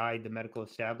help guide the medical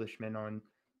establishment on,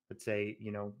 let's say,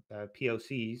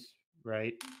 POCs,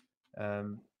 right?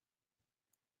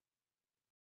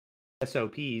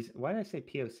 SOPs. Why did I say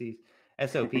POCs?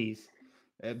 SOPs.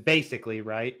 Basically,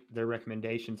 right? Their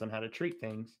recommendations on how to treat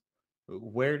things.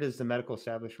 Where does the medical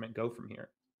establishment go from here?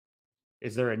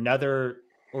 Is there another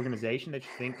organization that you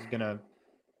think is going to,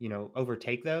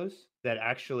 overtake those, that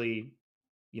actually,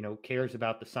 cares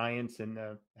about the science and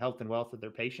the health and wealth of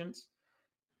their patients?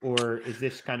 Or is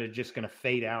this kind of just going to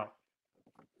fade out?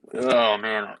 Oh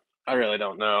man, I really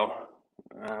don't know.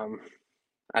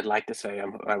 I'd like to say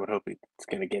I would hope it's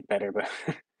going to get better, but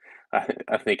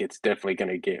I think it's definitely going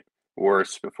to get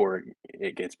worse before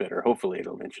it gets better. Hopefully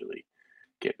it'll eventually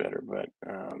get better, but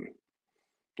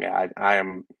yeah,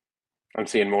 I'm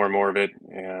seeing more and more of it,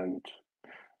 and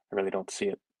I really don't see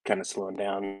it kind of slowing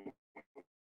down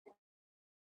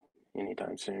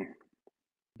anytime soon.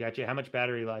 Gotcha. How much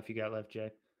battery life you got left,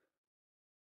 Jay?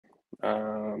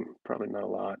 Probably not a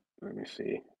lot. Let me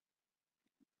see.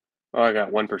 Oh, I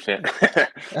got 1%.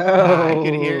 I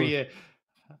can hear you.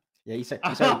 Yeah, you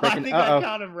started breaking. I think I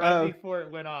caught him right before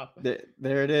it went off.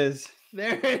 There it is.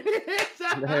 There it is.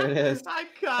 There it is. I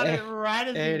caught it right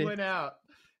as he went out.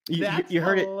 That's you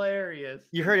heard hilarious.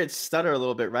 You heard it stutter a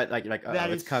little bit, right? Like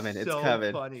it's coming. It's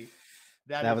coming. Funny.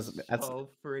 That's so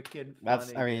freaking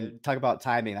funny. I mean, talk about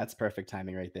timing. That's perfect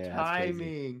timing right there.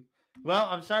 Timing. Well,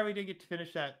 I'm sorry we didn't get to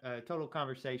finish that total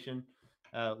conversation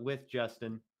with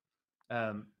Justin,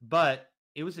 but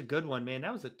it was a good one, man.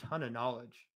 That was a ton of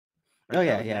knowledge. Oh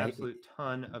yeah, an absolute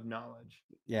ton of knowledge.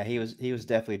 Yeah, he was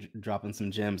definitely dropping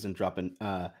some gems and dropping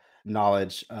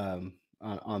knowledge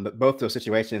on both those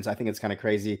situations. I think it's kind of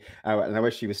crazy, and I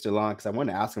wish he was still on, because I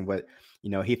wanted to ask him what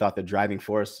he thought the driving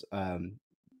force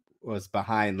was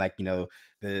behind, like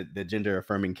the gender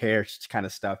affirming care kind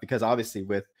of stuff, because obviously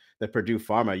with the Purdue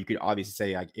Pharma, you could obviously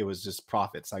say like it was just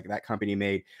profits. Like that company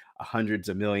made hundreds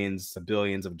of millions to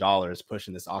billions of dollars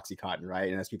pushing this Oxycontin,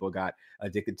 right? And as people got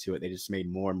addicted to it, they just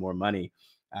made more and more money.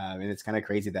 And it's kind of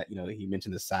crazy that he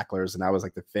mentioned the Sacklers, and that was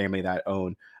like the family that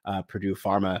owned Purdue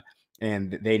Pharma,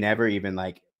 and they never even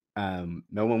no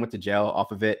one went to jail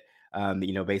off of it.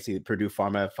 Basically Purdue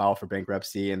Pharma filed for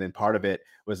bankruptcy, and then part of it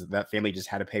was that family just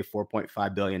had to pay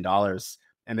 $4.5 billion,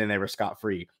 and then they were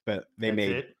scot-free. But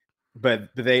they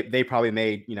probably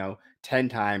made 10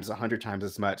 times, 100 times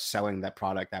as much selling that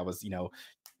product that was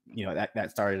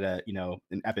that started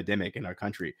an epidemic in our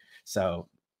country. So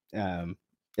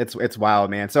it's wild,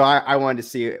 man. So I wanted to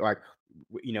see, like,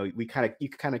 you kind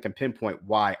of can pinpoint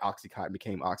why Oxycontin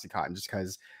became Oxycontin just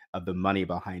because of the money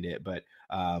behind it. But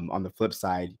on the flip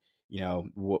side,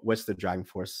 what's the driving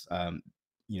force,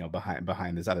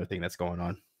 behind this other thing that's going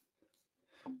on?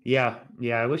 Yeah.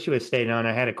 I wish you would stayed on.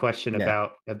 I had a question Yeah.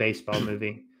 about a baseball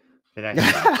movie that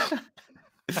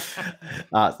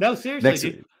I no,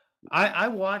 seriously, dude. I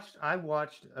watched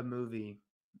a movie.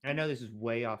 I know this is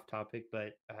way off topic,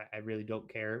 but I really don't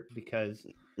care because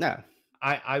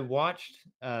I watched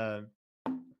a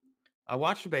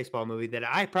baseball movie that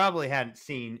I probably hadn't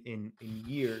seen in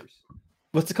years.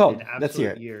 What's it called? In absolute Let's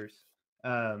hear it. years.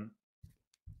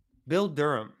 Bill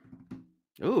Durham.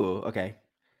 Ooh, okay.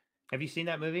 Have you seen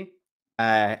that movie?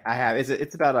 I have.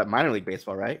 It's about minor league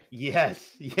baseball, right?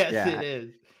 Yes, it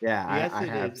is. Yeah, yes, I it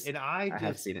have. is. And I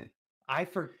have seen it. I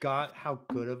forgot how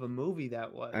good of a movie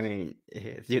that was. I mean,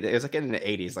 dude, it was like in the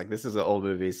 80s. Like, this is an old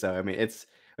movie, so I mean, it's.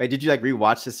 Wait, did you like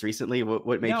rewatch this recently? What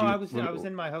made you? No, I was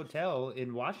in my hotel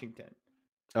in Washington.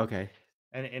 Okay.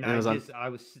 And I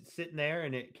was sitting there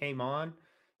and it came on.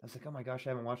 I was like, oh my gosh,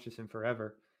 I haven't watched this in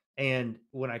forever. And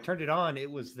when I turned it on, it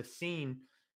was the scene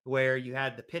where you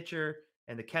had the pitcher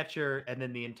and the catcher, and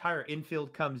then the entire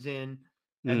infield comes in,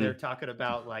 and they're talking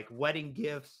about like wedding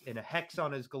gifts and a hex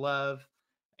on his glove.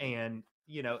 And,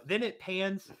 then it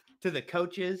pans to the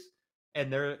coaches,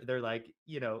 and they're like,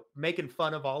 making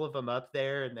fun of all of them up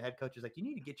there. And the head coach is like, you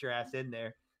need to get your ass in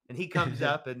there. And he comes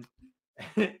up and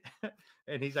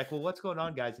and he's like, well, what's going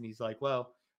on, guys? And he's like,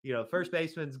 well, first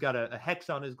baseman's got a hex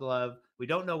on his glove. We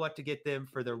don't know what to get them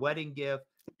for their wedding gift.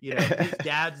 His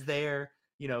dad's there.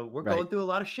 We're going through a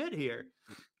lot of shit here.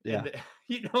 Yeah. And,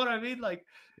 you know what I mean? Like,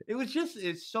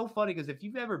 it's so funny because if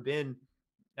you've ever been,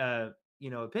 a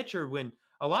pitcher, when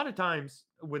a lot of times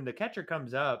when the catcher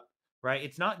comes up, right,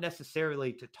 it's not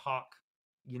necessarily to talk,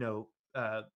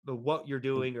 what you're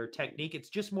doing or technique. It's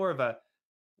just more of a,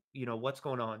 what's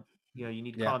going on. You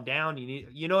need to calm down.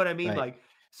 You know what I mean? Right. Like,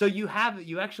 so you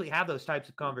actually have those types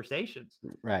of conversations,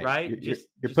 right? You're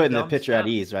putting the pitcher at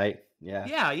ease, right?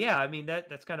 Yeah. Yeah. I mean,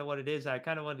 that's kind of what it is. I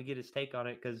kind of wanted to get his take on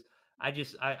it because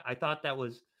I thought that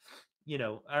was,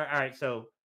 all right. So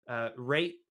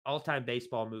rate all-time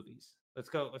baseball movies. Let's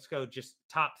go just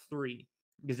top 3.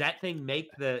 Does that thing make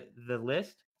the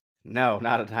list? No,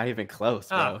 not even close,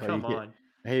 bro. Oh, come on.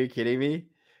 Are you kidding me?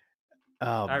 Oh,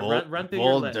 All right, run through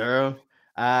your list. Durham.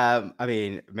 I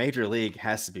mean, Major League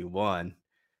has to be 1,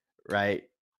 right?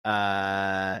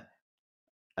 The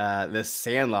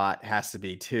Sandlot has to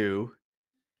be 2.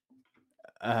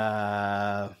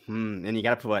 And you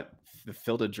got to put the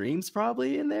Field of Dreams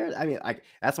probably in there. I mean,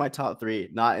 that's my top 3,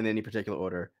 not in any particular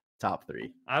order. Top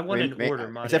 3. I want an order,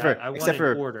 Monty. I want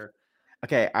an order.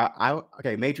 Okay,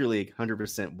 okay. Major League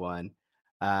 100% 1.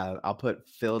 I'll put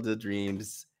Field of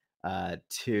Dreams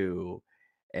 2.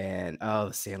 And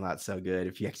the Sandlot's so good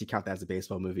if you actually count that as a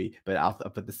baseball movie. But I'll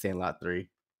put the Sandlot 3.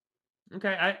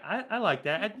 Okay, I like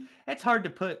that. It's hard to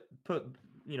put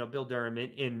Bill Durham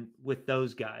in with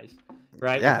those guys,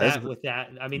 right? Yeah, with that.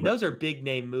 I mean, those are big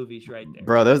name movies right there,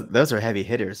 bro. Those are heavy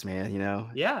hitters, man.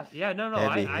 Yeah. No.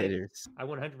 Heavy hitters. I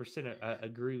 100%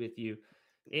 agree with you,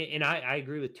 and I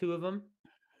agree with 2 of them,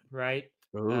 right?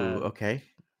 Ooh, okay.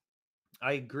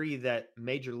 I agree that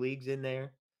Major League's in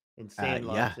there and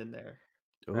Sandlot's in there.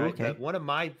 Right? Okay. But one of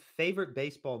my favorite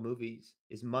baseball movies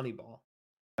is Moneyball.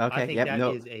 Okay. I think that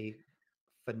is a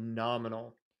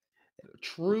phenomenal,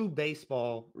 true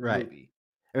baseball movie.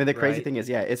 I mean, the crazy thing is,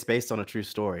 it's based on a true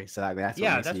story. So that's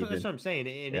what I'm saying.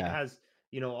 And it has,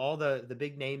 all the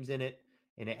big names in it,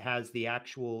 and it has the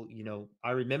actual,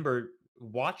 I remember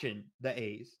watching the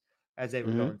A's as they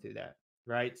were going through that.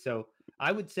 Right. So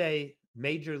I would say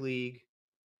Major League,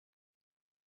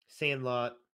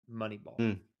 Sandlot,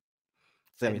 Moneyball.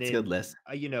 So it's a good list.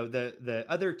 The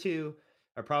other 2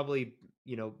 are probably,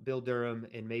 Bill Durham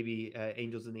and maybe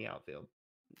Angels in the Outfield.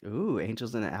 Ooh,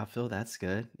 Angels in the Outfield. That's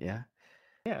good. Yeah.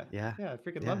 I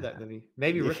freaking love that movie.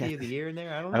 Maybe Rookie of the Year in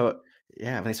there. I don't know. Oh,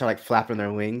 yeah. When they start like flapping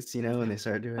their wings, and they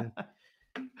start doing.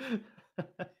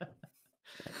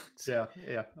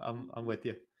 Yeah, I'm with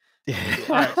you. All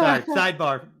right, sorry.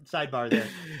 Sidebar there.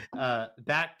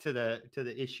 Back to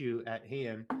the issue at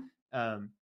hand.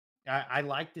 I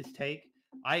like this take.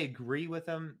 I agree with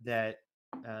him that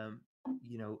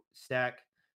Stack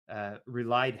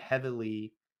relied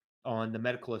heavily on the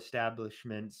medical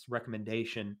establishment's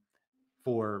recommendation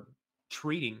for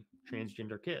treating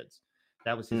transgender kids.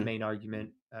 That was his main argument.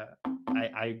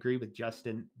 I agree with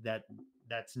Justin that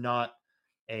that's not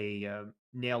a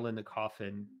nail in the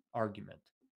coffin argument.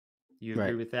 You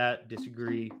agree with that?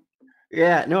 Disagree?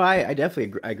 Yeah, no, I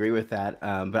definitely agree with that.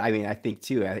 But I mean, I think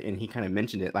too, and he kind of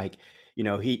mentioned it, like,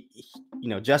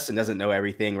 Justin doesn't know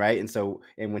everything, right? And so,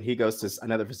 and when he goes to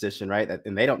another physician, right,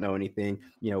 and they don't know anything,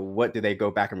 what do they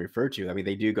go back and refer to? I mean,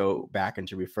 they do go back and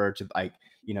to refer to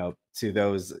to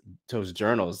those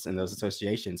journals and those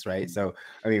associations, right? So,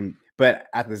 I mean, but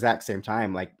at the exact same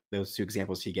time, like those two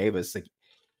examples he gave us, like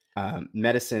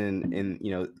medicine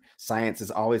and science is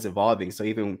always evolving. So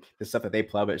even the stuff that they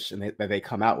publish and that they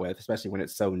come out with, especially when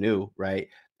it's so new, right?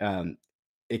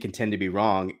 It can tend to be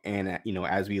wrong. And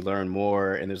as we learn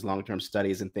more and there's long-term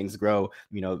studies and things grow,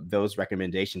 those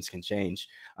recommendations can change.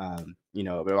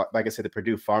 But like I said, the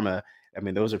Purdue Pharma, I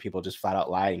mean, those are people just flat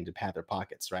out lying to pad their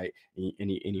pockets, right?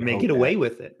 And you they get away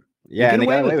with it. Yeah, and they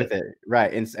got away with it,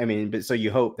 right? And I mean, but so you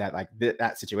hope that like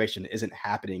that situation isn't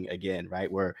happening again, right?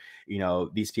 Where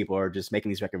these people are just making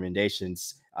these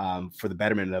recommendations for the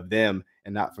betterment of them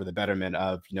and not for the betterment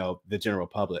of the general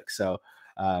public. So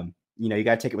you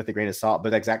got to take it with a grain of salt, but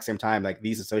at the exact same time, like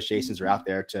these associations are out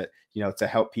there to to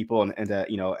help people and to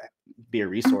be a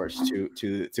resource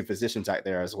to physicians out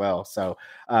there as well. So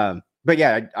but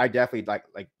yeah, I definitely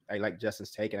I like Justin's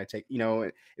take, and I take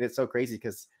and it's so crazy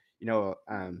because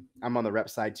I'm on the rep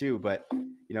side too, but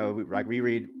we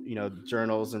read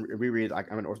journals and we read,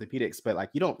 like I'm in orthopedics, but like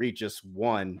you don't read just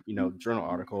one journal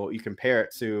article. You compare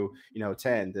it to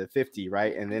 10 to 50,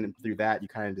 right? And then through that you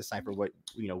kind of decipher what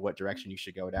what direction you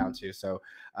should go down to. So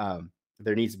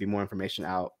there needs to be more information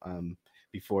out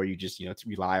before you just to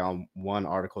rely on one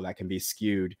article that can be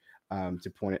skewed to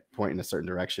point in a certain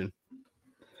direction.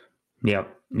 Yeah,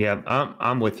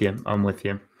 I'm with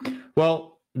you.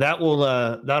 Well,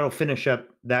 that'll finish up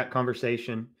that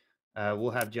conversation.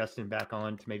 We'll have Justin back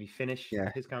on to maybe finish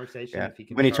his conversation if he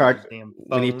can. When he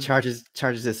charges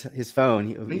his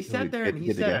phone, he sat there and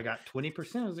he said, "I got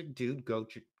 20%." I was like, "Dude, go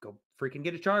freaking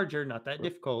get a charger. Not that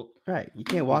difficult." Right? You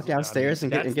can't walk downstairs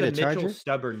and get a charger. That's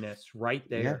stubbornness right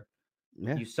there.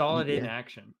 Yeah. You saw it in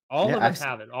action. All of us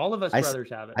have it. All of us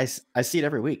brothers have it. I see it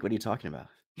every week. What are you talking about?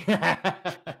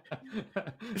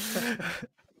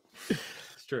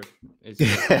 It's true.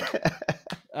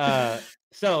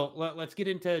 So let's get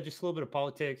into just a little bit of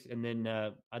politics, and then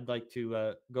I'd like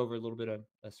to go over a little bit of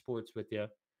sports with you.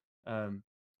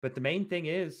 But the main thing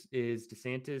is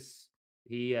Desantis.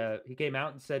 He came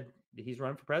out and said he's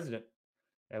running for president.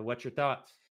 What's your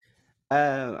thoughts?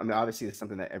 I mean, obviously, it's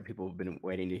something that people have been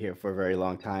waiting to hear for a very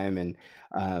long time, and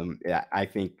I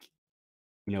think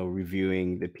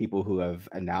reviewing the people who have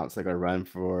announced they're going to run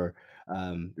for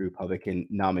the Republican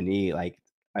nominee, like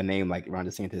a name like Ron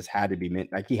DeSantis had to be meant,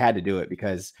 like he had to do it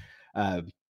because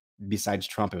besides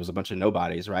Trump, it was a bunch of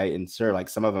nobodies, right? And sure, like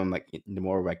some of them, like the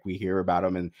more like we hear about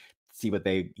them and see what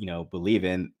they believe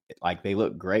in, like they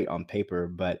look great on paper,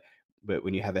 but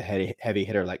when you have a heavy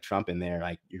hitter like Trump in there,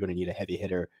 like you're going to need a heavy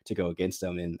hitter to go against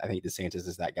them, and I think DeSantis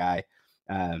is that guy.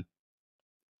 And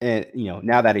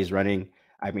now that he's running,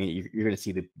 I mean, you're going to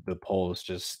see the polls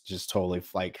just totally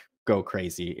like go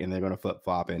crazy, and they're going to flip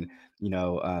flop. And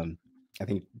I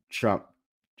think Trump's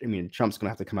going to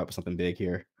have to come up with something big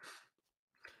here.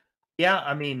 Yeah,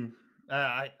 I mean,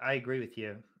 I agree with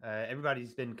you.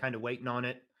 Everybody's been kind of waiting on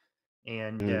it,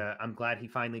 and I'm glad he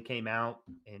finally came out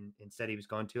and said he was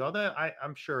going to. Although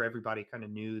I'm sure everybody kind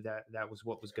of knew that was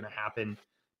what was going to happen,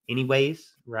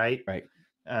 anyways, right? Right.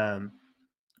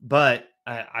 But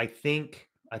I think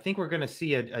we're going to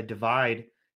see a divide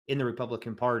in the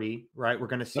Republican Party, right? We're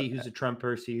going to see who's a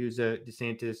Trumper, see who's a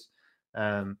DeSantis.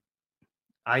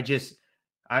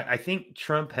 I think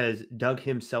Trump has dug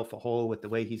himself a hole with the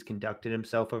way he's conducted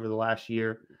himself over the last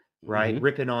year, right? Mm-hmm.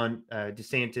 Ripping on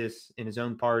DeSantis in his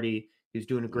own party, who's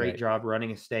doing a great job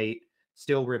running a state,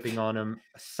 still ripping on him,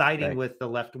 siding with the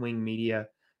left-wing media,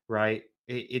 right?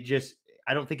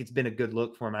 I don't think it's been a good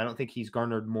look for him. I don't think he's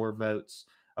garnered more votes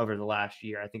over the last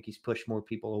year. I think he's pushed more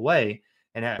people away.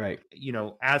 And,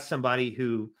 as somebody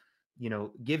who,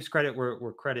 gives credit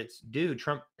where credit's due,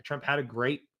 Trump had a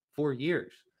great 4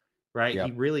 years, right? Yep.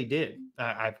 He really did.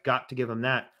 I've got to give him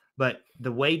that. But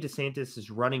the way DeSantis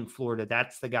is running Florida,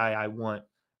 that's the guy I want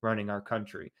running our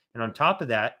country. And on top of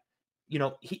that,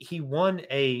 he won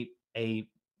a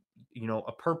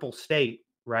purple state,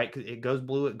 right? Because it goes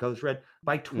blue, it goes red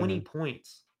by 20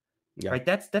 points, right?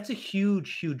 That's a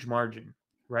huge margin,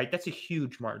 right? That's a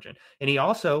huge margin. And he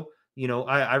also,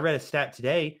 I read a stat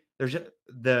today. There's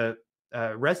the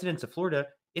residents of Florida,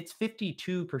 it's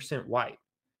 52% white,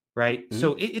 right? Mm-hmm.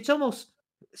 So it's almost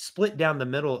split down the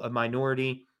middle of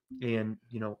minority and,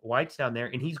 whites down there.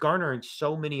 And he's garnering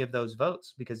so many of those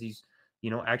votes because he's,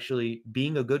 actually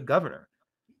being a good governor.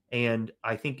 And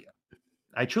I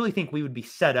truly think we would be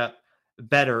set up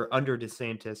better under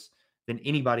DeSantis than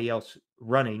anybody else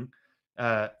running.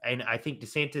 And I think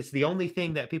DeSantis, the only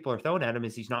thing that people are throwing at him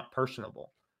is he's not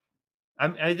personable.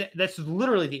 That's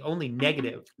literally the only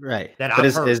negative Right. that But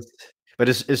I've heard.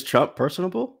 is Trump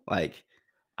personable? Like,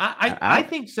 I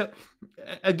think so.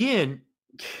 Again,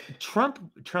 Trump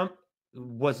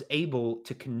was able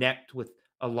to connect with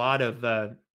a lot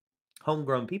of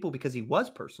homegrown people because he was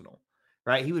personal,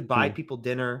 right? He would buy people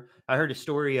dinner. I heard a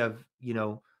story of,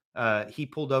 he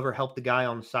pulled over, helped the guy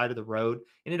on the side of the road,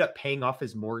 ended up paying off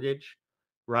his mortgage,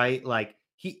 right? Like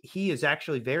he is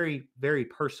actually very, very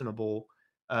personable.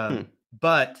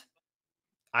 But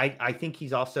I think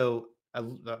he's also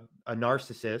a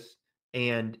narcissist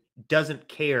and doesn't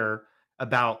care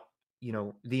about,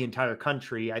 the entire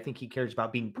country. I think he cares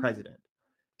about being president.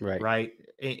 right. Right.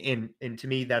 And to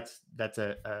me, that's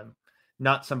a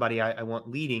not somebody I want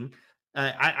leading.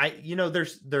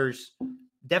 There's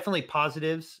definitely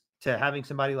positives to having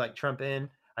somebody like Trump in.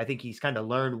 I think he's kind of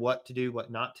learned what to do,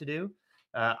 what not to do.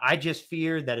 I just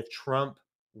fear that if Trump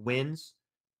wins,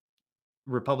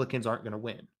 Republicans aren't going to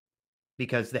win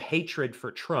because the hatred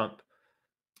for Trump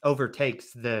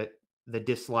overtakes the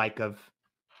dislike of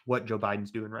what Joe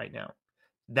Biden's doing right now.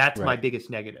 That's my Right. biggest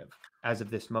negative as of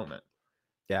this moment.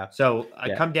 Yeah. So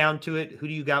I come down to it. Who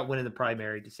do you got winning the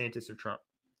primary, DeSantis or Trump?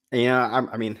 Yeah,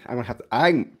 I mean, I'm gonna have to.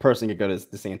 I'm personally gonna go to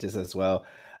DeSantis as well.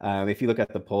 If you look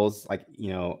at the polls, like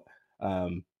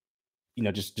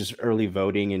just early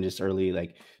voting and just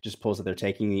early just polls that they're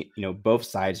taking, both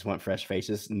sides want fresh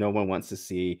faces. No one wants to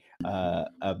see a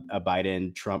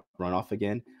Biden Trump runoff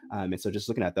again. And so just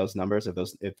looking at those numbers,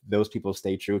 if those people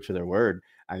stay true to their word,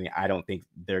 I mean, I don't think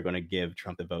they're going to give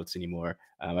Trump the votes anymore.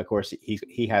 Of course,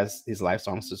 he has his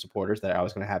lifelong supporters that are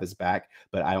always going to have his back,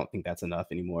 but I don't think that's enough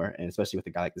anymore, and especially with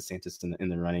a guy like DeSantis in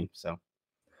the running. So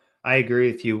I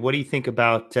agree with you. What do you think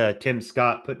about Tim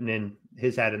Scott putting in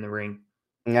his hat in the ring?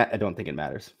 I don't think it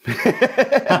matters.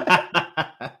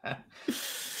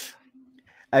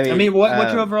 I mean,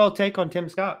 what's your overall take on Tim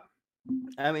Scott?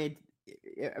 I mean,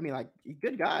 like,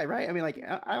 good guy, right? I mean, like,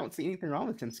 I don't see anything wrong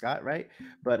with Tim Scott, right?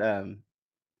 But I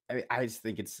mean, I just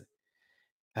think it's,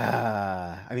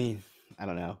 I mean, I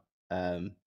don't know.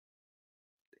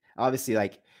 Obviously,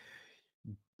 like,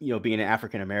 being an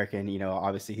African American,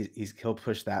 obviously he'll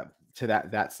push that to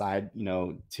that side,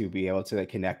 to be able to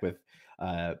connect with,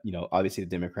 obviously the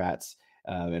Democrats,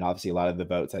 and obviously a lot of the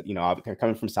votes that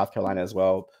coming from South Carolina as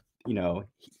well.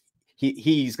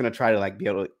 He's going to try to be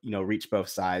able to reach both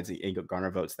sides and garner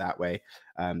votes that way.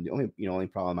 The only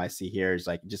problem I see here is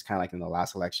just kind of like in the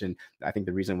last election. I think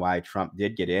the reason why Trump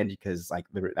did get in because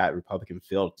that Republican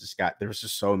field there was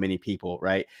just so many people,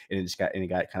 right, and it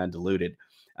got kind of diluted.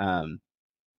 And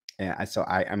so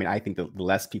I mean, I think the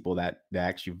less people that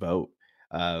actually vote,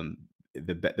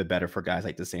 the better for guys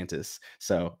like DeSantis.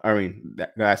 So I mean,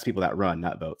 that's people that run,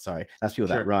 not vote. Sorry, that's people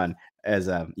that run. As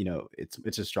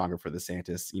it's just stronger for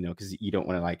DeSantis, because you don't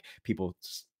want to people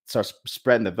start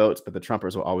spreading the votes, but the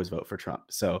Trumpers will always vote for Trump.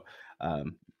 So, but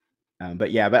I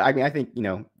mean, I think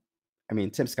I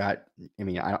mean, Tim Scott. I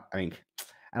mean,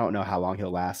 I don't know how long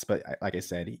he'll last, but like I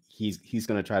said, he's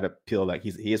going to try to peel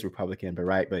he is Republican,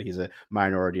 but he's a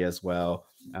minority as well.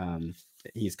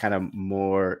 He's kind of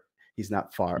more. He's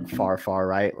not far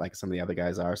right like some of the other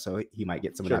guys are, so he might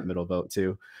get some of that middle vote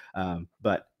too.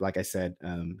 But like I said,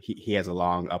 he has a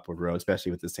long upward road,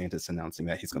 especially with DeSantis announcing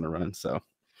that he's going to run. So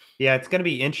yeah, it's going to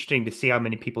be interesting to see how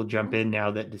many people jump in now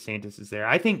that DeSantis is there.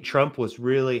 I think Trump was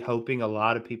really hoping a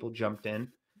lot of people jumped in,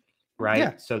 right?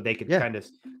 Yeah. So they could kind of,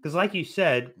 because like you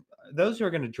said, those who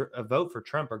are going to vote for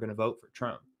Trump are going to vote for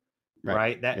Trump,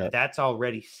 right? That's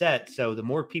already set. So the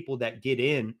more people that get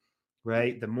in,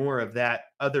 right, the more of that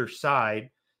other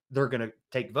side they're going to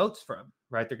take votes from,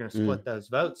 right? They're going to split those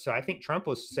votes. So I think Trump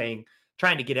was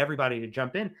trying to get everybody to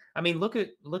jump in. I mean, look at,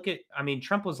 I mean,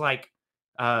 Trump was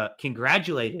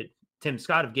congratulated Tim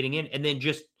Scott of getting in and then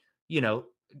just,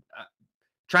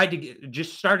 tried to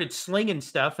just started slinging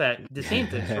stuff at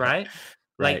DeSantis, right?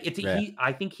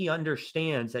 I think he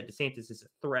understands that DeSantis is a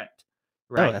threat,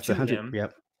 right? Oh, that's 100.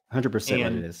 Yep, 100%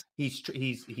 what it is.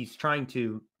 He's trying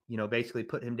to basically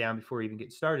put him down before he even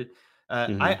gets started.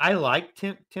 I like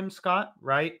Tim Scott,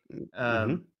 right?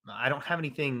 I don't have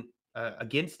anything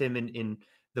against him in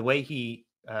the way he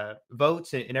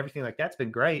votes and everything like that's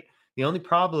been great. The only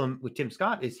problem with Tim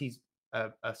Scott is he's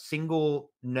a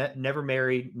single, never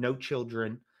married, no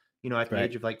children, at the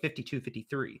age of 52,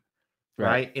 53.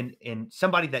 Right. And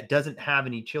somebody that doesn't have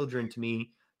any children to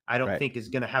me, I don't think is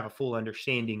going to have a full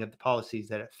understanding of the policies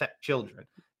that affect children,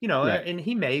 and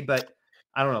he may, but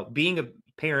I don't know. Being a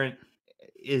parent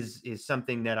is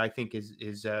something that I think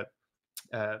is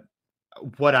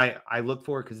what I look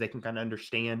for because they can kind of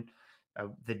understand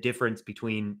the difference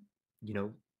between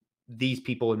these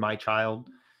people in my child.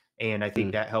 And I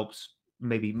think that helps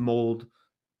maybe mold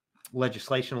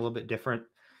legislation a little bit different.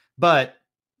 But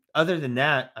other than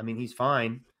that, I mean, he's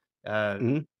fine.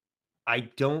 I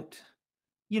don't,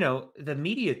 the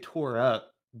media tore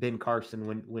up Ben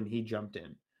Carson when he jumped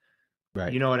in.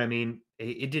 Right. You know what I mean?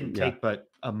 It didn't take but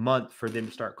a month for them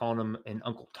to start calling him an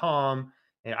Uncle Tom.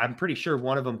 And I'm pretty sure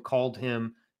one of them called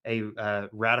him a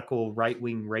radical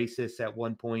right-wing racist at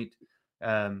one point.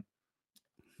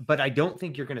 But I don't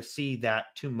think you're going to see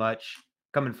that too much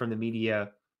coming from the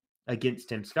media against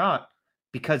Tim Scott,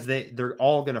 because they're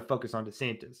all going to focus on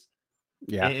DeSantis.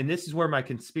 Yeah. And this is where my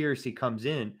conspiracy comes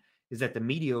in, is that the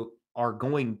media are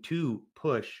going to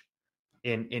push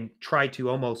and try to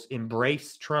almost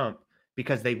embrace Trump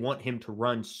because they want him to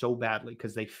run so badly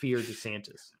because they fear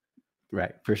DeSantis.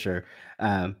 Right, for sure.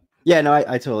 Yeah, no,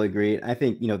 I totally agree. I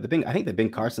think the Ben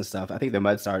Carson stuff. I think the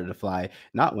mud started to fly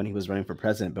not when he was running for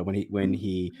president, but when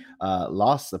he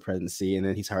lost the presidency, and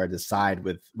then he started to side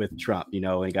with Trump.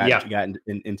 And he got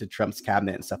into Trump's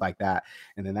cabinet and stuff like that.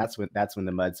 And then that's when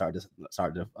the mud started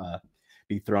to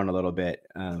be thrown a little bit.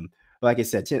 But like I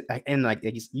said, and like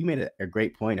you made a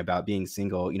great point about being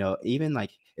single. Even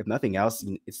like if nothing else,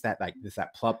 it's that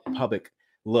public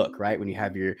look, right? When you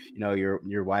have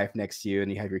your wife next to you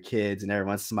and you have your kids and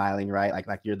everyone's smiling, right?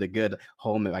 Like you're the good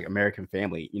home, like American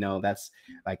family. That's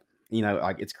like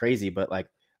it's crazy, but like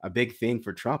a big thing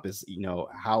for Trump is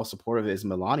how supportive is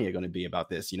Melania going to be about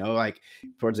this? Like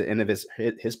towards the end of his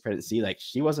presidency, like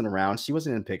she wasn't around, she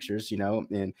wasn't in pictures,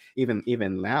 and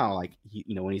even now, like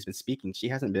when he's been speaking, she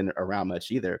hasn't been around much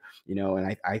either,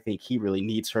 and I think he really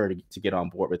needs her to get on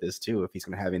board with this too if he's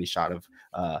going to have any shot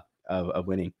of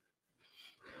winning.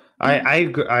 I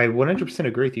agree, I 100%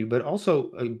 agree with you, but also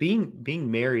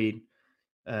being married,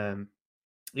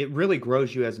 it really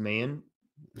grows you as a man,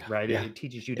 right? Yeah. It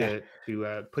teaches you to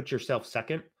put yourself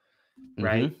second,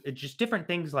 right? It's just different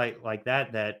things like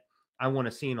that I want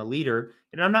to see in a leader.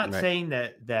 And I'm not saying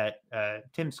that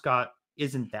Tim Scott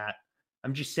isn't that.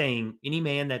 I'm just saying any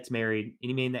man that's married,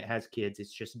 any man that has kids,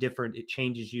 it's just different. It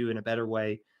changes you in a better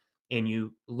way, and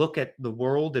you look at the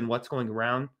world and what's going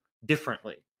around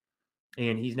differently.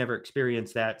 And he's never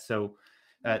experienced that. So,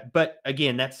 but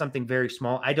again, that's something very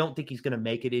small. I don't think he's going to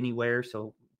make it anywhere.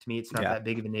 So to me, it's not that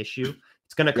big of an issue.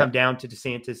 It's going to come down to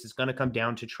DeSantis. It's going to come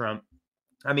down to Trump.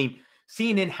 I mean,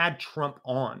 CNN had Trump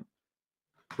on,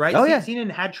 right? Oh, yeah.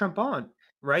 CNN had Trump on,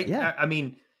 right? Yeah. I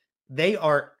mean, they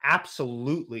are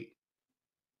absolutely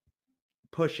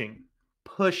pushing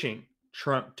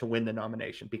Trump to win the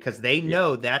nomination because they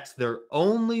know that's their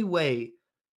only way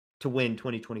to win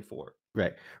 2024.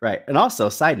 Right. And also,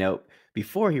 side note,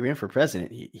 before he ran for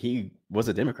president, he was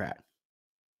a Democrat.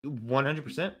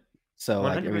 100%. So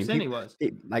 100% he was.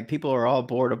 People are all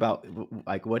bored about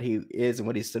like what he is and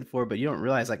what he stood for, but you don't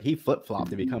realize like he flip-flopped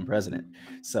to become president.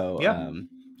 So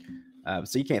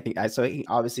so you can't think. So he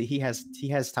has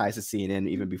ties to CNN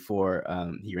even before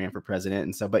he ran for president.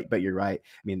 And so, but you're right.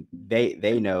 I mean,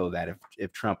 they know that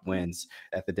if Trump wins,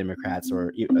 that the Democrats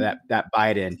or that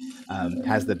Biden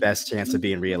has the best chance of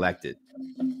being reelected.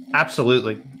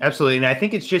 Absolutely, and I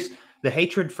think it's just the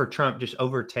hatred for Trump just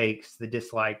overtakes the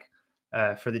dislike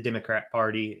for the Democrat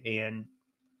Party and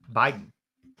Biden.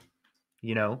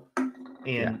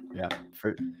 And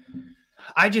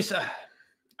I just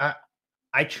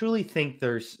I truly think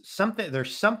there's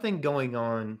something going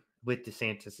on with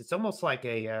DeSantis. It's almost like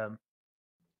a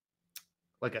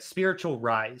spiritual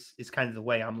rise is kind of the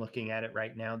way I'm looking at it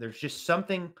right now. There's just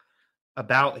something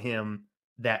about him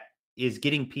that is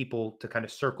getting people to kind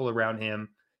of circle around him,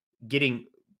 getting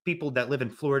people that live in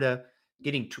Florida,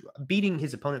 beating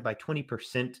his opponent by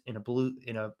 20% in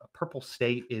a purple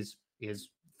state is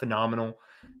phenomenal.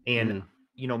 And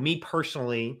me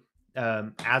personally,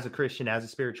 as a Christian, as a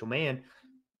spiritual man,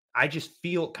 I just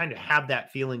kind of have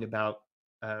that feeling about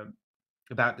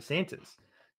DeSantis,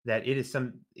 that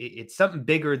it's something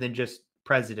bigger than just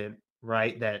president,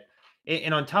 right?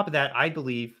 And on top of that, I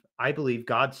believe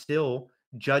God still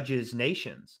judges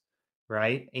nations,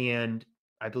 right? And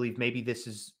I believe maybe this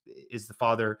is the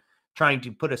Father trying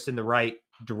to put us in the right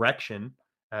direction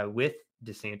with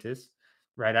DeSantis,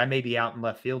 right? I may be out in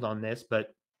left field on this,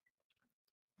 but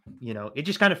it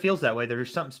just kind of feels that way.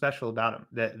 There's something special about him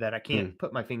that I can't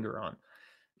put my finger on.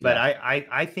 But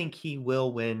I think he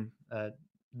will win the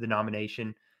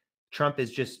nomination. Trump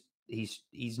is just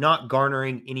he's not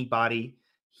garnering anybody.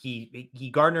 He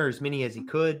garnered as many as he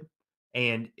could,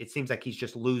 and it seems like he's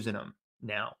just losing them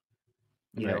now.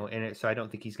 So I don't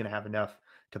think he's going to have enough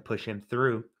to push him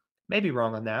through. Maybe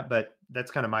wrong on that, but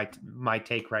that's kind of my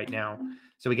take right now.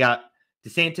 So we got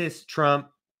DeSantis, Trump,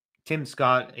 Tim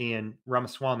Scott, and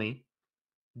Ramaswamy.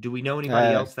 Do we know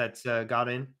anybody else that's got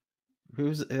in?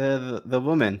 Who's the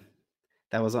woman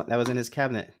that was in his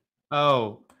cabinet?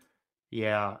 Oh,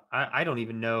 yeah. I don't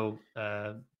even know.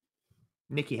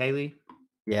 Nikki Haley.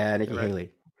 Yeah, Nikki Right.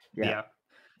 Haley. Yeah.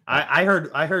 I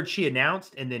heard she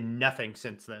announced and then nothing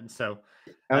since then. So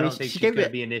I don't think she's going to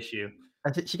be an issue.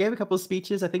 She gave a couple of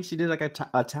speeches. I think she did like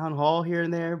a town hall here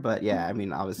and there. But yeah, I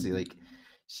mean, obviously, like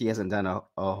she hasn't done a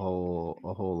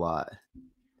whole lot.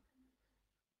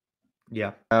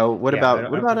 Yeah. What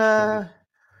about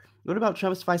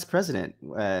Trump's vice president?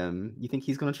 You think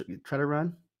he's going to try to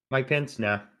run? Mike Pence?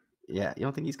 No. Yeah, you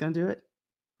don't think he's going to do it?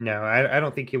 No, I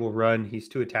don't think he will run. He's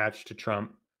too attached to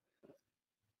Trump.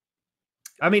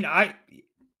 I mean,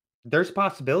 there's a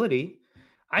possibility.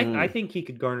 I think he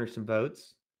could garner some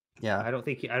votes. Yeah. I don't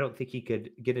think he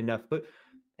could get enough. But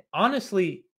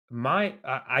honestly,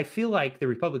 I feel like the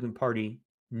Republican Party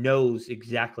knows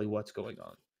exactly what's going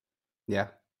on. Yeah.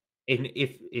 And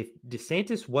if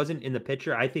DeSantis wasn't in the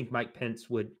picture, I think Mike Pence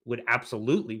would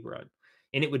absolutely run.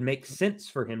 And it would make sense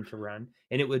for him to run,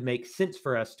 and it would make sense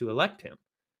for us to elect him.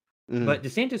 But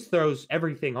DeSantis throws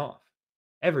everything off.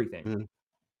 Everything.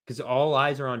 Because all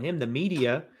eyes are on him. The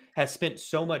media has spent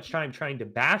so much time trying to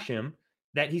bash him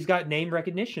that he's got name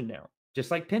recognition now,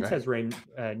 just like Pence has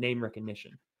name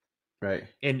recognition. Right.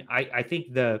 And I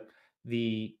think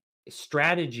the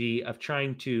strategy of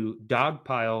trying to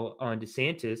dogpile on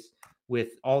DeSantis with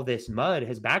all this mud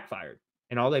has backfired.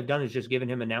 And all they've done is just given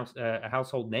him a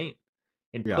household name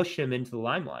and push him into the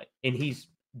limelight. And he's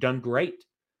done great,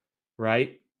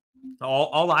 right?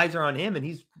 All eyes are on him, and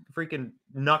he's freaking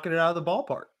knocking it out of the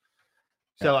ballpark.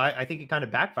 So I think it kind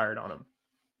of backfired on him.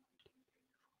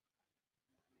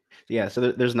 Yeah.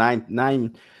 So there's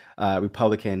nine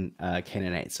Republican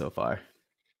candidates so far.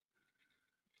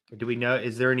 Do we know?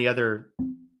 Is there any other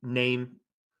name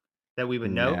that we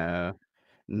would know?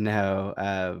 No.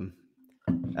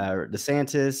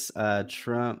 DeSantis,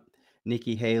 Trump,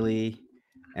 Nikki Haley,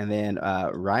 and then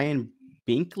Ryan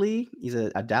Binkley. He's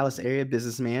a Dallas area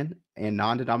businessman and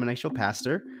non-denominational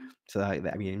pastor. So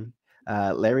I mean,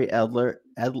 Larry Edler,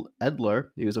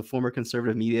 he was a former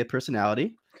conservative media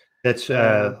personality. That's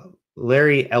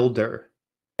Larry Elder.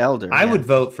 I would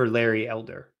vote for Larry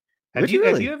Elder. Have you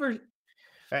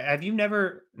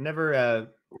never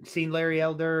seen Larry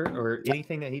Elder or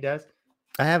anything that he does?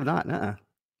 I have not.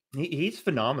 He's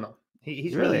phenomenal.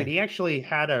 He's really good. He actually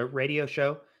had a radio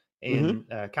show in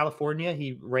California.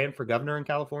 He ran for governor in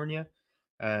California.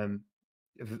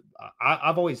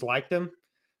 I've always liked him.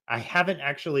 I haven't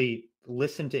actually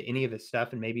listened to any of his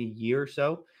stuff in maybe a year or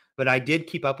so, but I did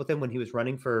keep up with him when he was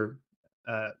running for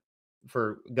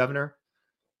governor.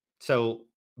 So,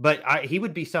 but he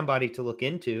would be somebody to look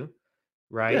into,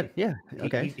 right? Good. Yeah.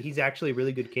 Okay. He's actually a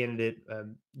really good candidate,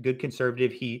 good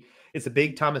conservative. He is a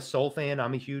big Thomas Sowell fan.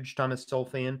 I'm a huge Thomas Sowell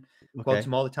fan. Quotes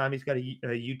him all the time. He's got a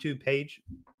YouTube page.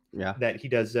 Yeah. That he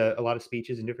does a lot of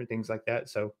speeches and different things like that.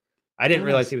 So I didn't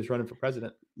realize he was running for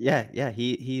president. Yeah.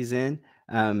 He's in.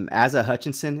 Asa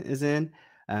Hutchinson is in.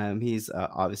 He's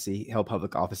obviously held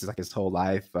public offices like his whole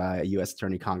life. U.S.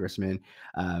 attorney, congressman.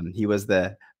 He was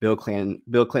the Bill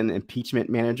Clinton impeachment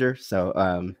manager.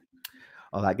 So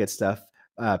all that good stuff.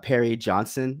 Perry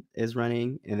Johnson is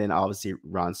running, and then obviously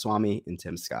Ron Swamy and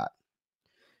Tim Scott.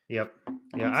 Yep.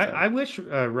 Yeah. I wish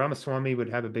Ramaswamy would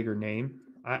have a bigger name.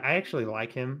 I actually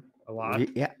like him a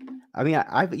lot. Yeah. I mean,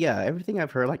 everything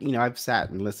I've heard, like, I've sat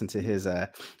and listened to his,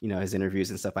 his interviews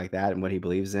and stuff like that, and what he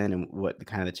believes in, and what the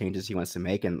kind of the changes he wants to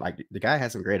make, and like the guy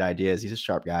has some great ideas. He's a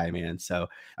sharp guy, man. So,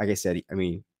 like I said, I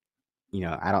mean,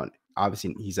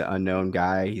 obviously he's an unknown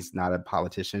guy. He's not a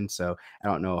politician, so I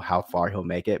don't know how far he'll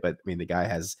make it. But I mean, the guy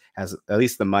has at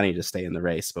least the money to stay in the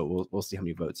race. But we'll see how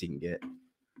many votes he can get.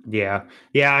 Yeah.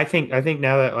 I think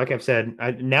now that, like I've said,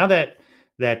 now that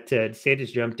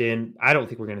DeSantis jumped in, I don't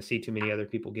think we're going to see too many other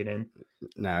people get in.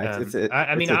 No,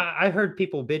 I heard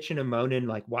people bitching and moaning,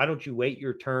 like, why don't you wait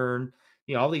your turn?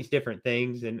 All these different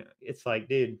things. And it's like,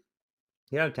 dude,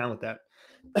 get out of town with that.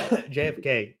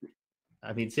 JFK.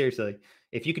 I mean, seriously,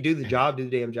 if you could do the job, do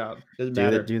the damn job. Doesn't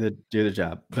matter. Do the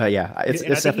job. But yeah, it's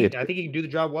definitely. I think he can do the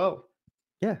job well.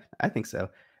 Yeah, I think so.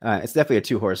 It's definitely a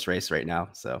 2-horse race right now.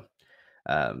 So,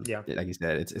 like you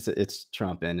said, it's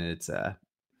Trump and it's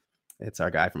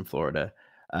our guy from Florida.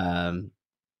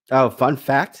 Fun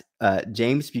fact: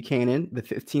 James Buchanan, the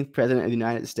 15th president of the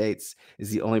United States, is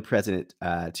the only president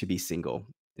to be single.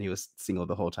 And he was single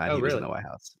the whole time he was in the White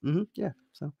House. Yeah.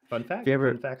 So fun fact.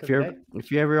 If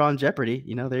you're ever on Jeopardy,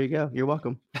 there you go. You're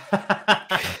welcome.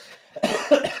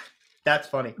 That's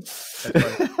funny.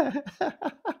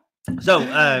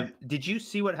 So, did you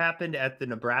see what happened at the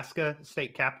Nebraska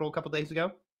state capitol a couple days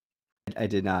ago? I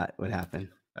did not. What happened?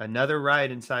 Another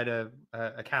riot inside a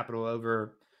Capitol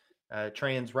over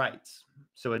trans rights.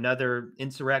 So another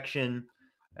insurrection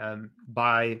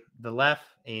by the left,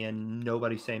 and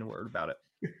nobody's saying a word about it.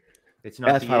 It's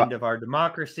not the end of our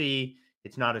democracy.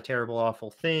 It's not a terrible,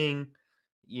 awful thing.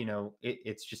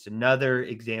 It's just another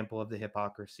example of the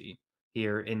hypocrisy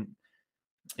here. And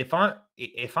if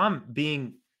I'm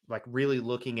being like really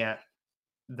looking at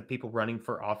the people running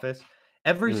for office,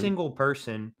 every single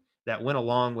person that went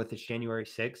along with this January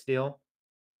 6th deal,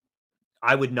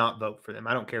 I would not vote for them.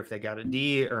 I don't care if they got a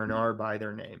D or an R by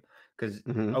their name, because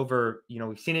over,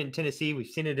 we've seen it in Tennessee, we've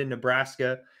seen it in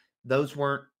Nebraska. Those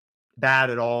weren't bad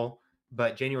at all,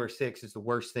 but January 6th is the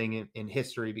worst thing in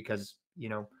history because,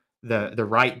 the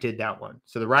right did that one.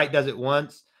 So the right does it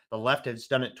once, the left has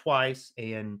done it twice,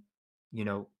 and,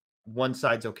 one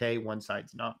side's okay, one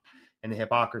side's not. And the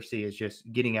hypocrisy is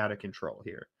just getting out of control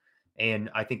here.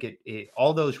 And I think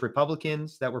all those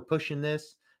Republicans that were pushing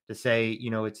this to say,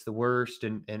 it's the worst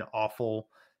and awful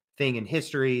thing in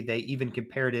history. They even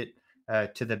compared it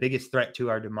to the biggest threat to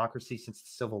our democracy since the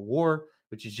Civil War,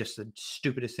 which is just the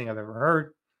stupidest thing I've ever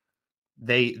heard.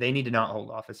 They need to not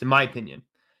hold office, in my opinion.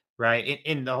 Right.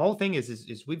 And the whole thing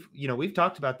is we've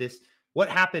talked about this. What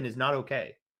happened is not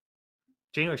okay.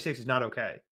 January 6th is not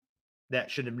okay.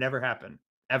 That should have never happened,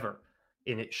 ever.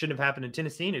 And it shouldn't have happened in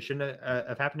Tennessee, and it shouldn't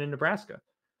have happened in Nebraska.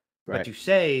 Right. But to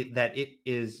say that it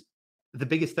is the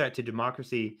biggest threat to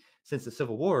democracy since the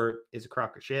Civil War is a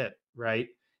crock of shit, right?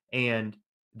 And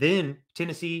then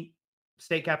Tennessee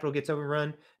state capitol gets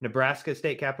overrun, Nebraska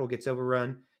state capitol gets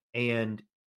overrun, and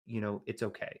it's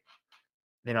okay.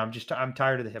 And I'm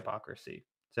tired of the hypocrisy.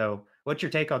 So, what's your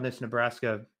take on this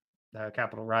Nebraska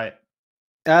Capitol riot?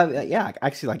 Yeah,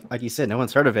 actually, like you said, no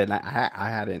one's heard of it, and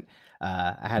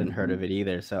I hadn't heard of it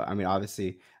either. So, I mean,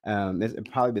 obviously, it'd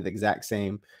probably be the exact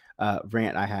same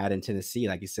rant I had in Tennessee.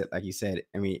 Like you said,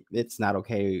 I mean, it's not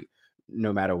okay,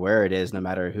 no matter where it is, no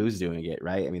matter who's doing it,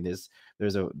 right? I mean,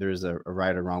 there's a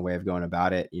right or wrong way of going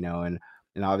about it, and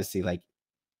obviously, like,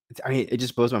 I mean, it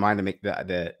just blows my mind to make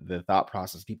the thought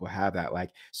process people have that,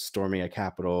 like, storming a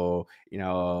Capitol,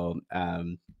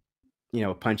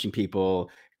 punching people,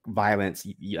 violence.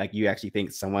 You actually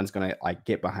think someone's gonna like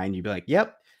get behind you, be like,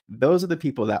 yep, those are the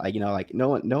people that like no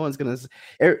one's gonna.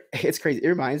 It's crazy. It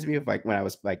reminds me of like when I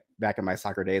was like back in my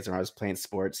soccer days when I was playing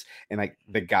sports, and like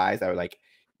the guys that would like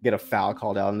get a foul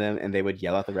called out on them and they would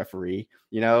yell at the referee,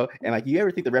 and like, you ever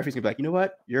think the referee's gonna be like, you know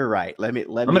what, you're right, I'm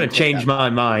gonna change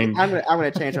my mind. I'm gonna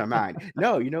change my mind.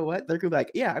 No, you know what, they're gonna be like,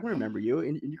 yeah, I'm gonna remember you,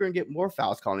 and you're gonna get more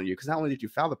fouls calling on you, because not only did you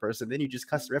foul the person, then you just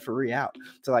cuss the referee out.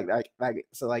 So like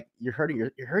you're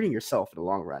hurting yourself in the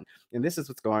long run. And this is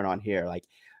what's going on here. Like,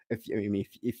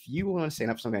 if you want to stand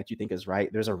up for something that you think is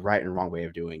right, there's a right and wrong way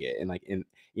of doing it. And like,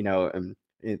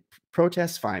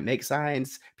 protest, fine, make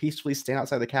signs, peacefully stand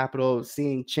outside the Capitol,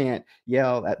 sing, chant,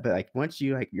 yell at, but like once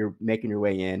you're making your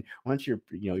way in, once you're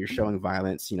showing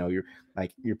violence,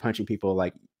 you're punching people,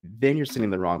 like, then you're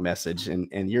sending the wrong message,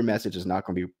 and your message is not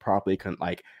going to be properly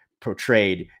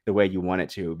portrayed the way you want it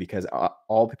to, because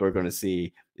all people are going to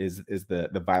see is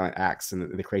the violent acts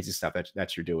and the crazy stuff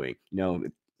that you're doing,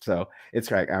 So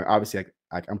it's right. Obviously,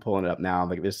 I'm pulling it up now.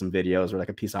 Like, there's some videos where like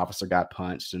a peace officer got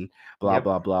punched and blah,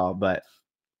 blah, blah. But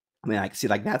I mean, like, see,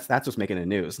 like that's what's making the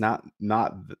news, not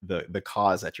the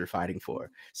cause that you're fighting for.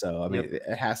 So I mean,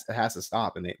 it has to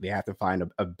stop, and they have to find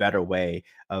a better way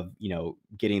of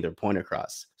getting their point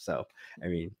across. So I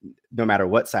mean, no matter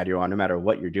what side you're on, no matter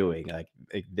what you're doing, like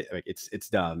it's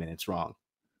dumb and it's wrong.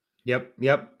 Yep.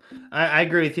 I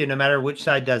agree with you. No matter which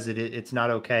side does it, it's not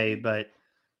okay. But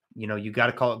you got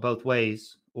to call it both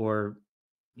ways, or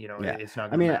it's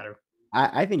not going to matter.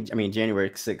 I think January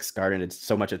 6th garnered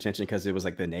so much attention because it was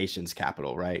like the nation's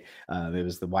capital, right? It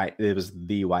was the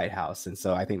White House, and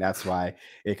so I think that's why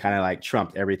it kind of like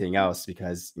trumped everything else.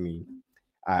 Because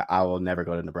I will never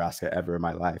go to Nebraska ever in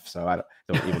my life, so I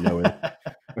don't even know where.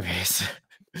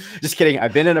 Just kidding.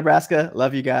 I've been in Nebraska.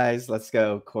 Love you guys. Let's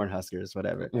go Cornhuskers.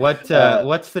 Whatever. What's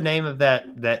the name of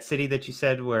that city that you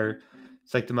said where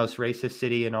it's like the most racist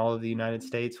city in all of the United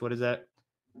States? What is that?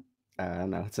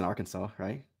 No, it's in Arkansas,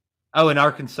 right? Oh, in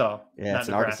Arkansas. Yeah, not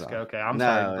Nebraska. Arkansas. Okay, I'm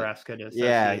sorry, Nebraska, to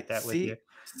associate that with you.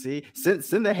 See,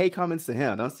 send the hate comments to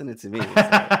him. Don't send it to me.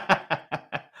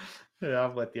 Yeah,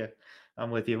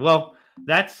 I'm with you. Well,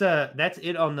 that's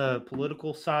it on the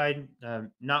political side.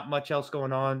 Not much else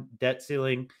going on. Debt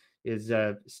ceiling is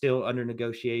still under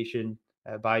negotiation.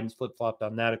 Biden's flip-flopped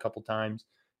on that a couple times.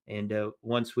 And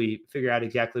once we figure out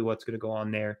exactly what's going to go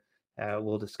on there,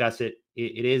 we'll discuss it.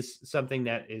 It is something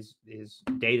that is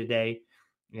day to day,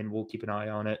 and we'll keep an eye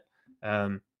on it.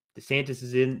 Desantis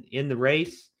is in the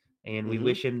race, and we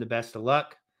wish him the best of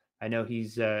luck. I know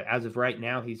he's as of right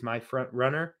now, he's my front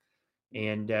runner,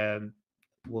 and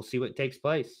we'll see what takes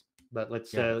place. But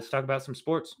let's talk about some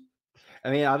sports. I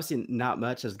mean, obviously, not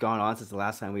much has gone on since the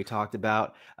last time we talked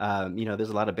about. There's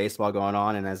a lot of baseball going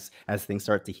on, and as things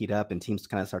start to heat up and teams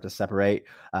kind of start to separate,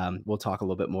 we'll talk a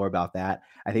little bit more about that.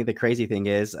 I think the crazy thing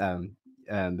is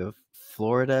the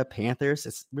Florida Panthers.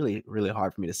 It's really, really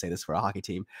hard for me to say this for a hockey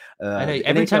team. I know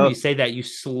every time you say that, you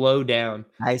slow down.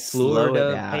 I slow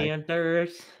it down.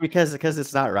 Panthers, because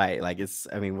it's not right. Like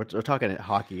we're talking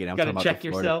hockey, and I'm talking about check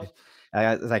yourself.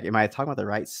 It's like, am I talking about the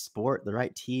right sport, the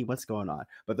right team? What's going on?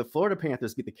 But the Florida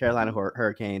Panthers beat the Carolina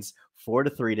Hurricanes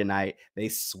 4-3 tonight. They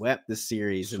swept the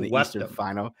series in the Eastern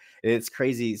Final. It's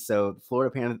crazy. So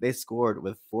Florida Panthers, they scored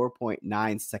with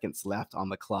 4.9 seconds left on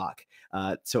the clock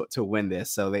to win this.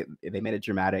 So they made it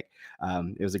dramatic.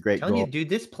 It was a great goal. You, dude,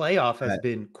 this playoff has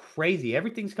been crazy.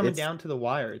 Everything's coming down to the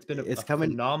wire. It's been a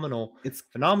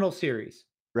phenomenal series.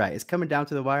 Right, it's coming down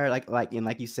to the wire, like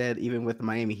you said, even with the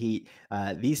Miami Heat,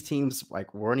 these teams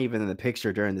weren't even in the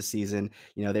picture during the season.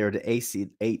 They were the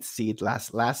eighth seed,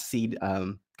 last seed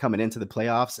coming into the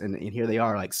playoffs, and here they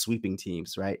are sweeping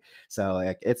teams, right?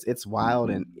 So it's wild,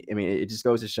 and I mean it just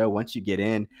goes to show once you get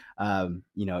in,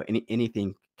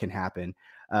 anything can happen.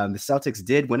 The Celtics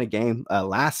did win a game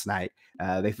last night.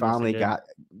 They finally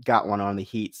got one on the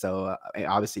Heat, so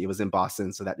obviously it was in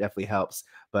Boston, so that definitely helps.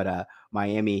 But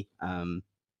Miami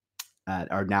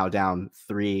are now down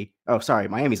 3. Oh, sorry,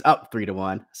 Miami's up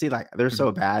 3-1. See, they're so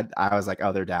bad. I was like,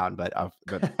 oh, they're down, but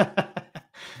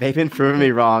they've been proving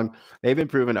me wrong. They've been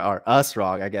proving us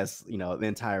wrong, I guess. The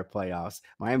entire playoffs.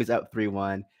 Miami's up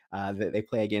 3-1. They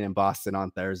play again in Boston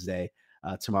on Thursday.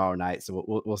 Tomorrow night, so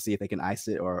we'll see if they can ice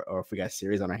it or if we got a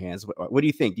series on our hands. What do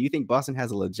you think? Do you think Boston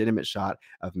has a legitimate shot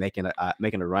of making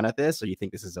a run at this, or do you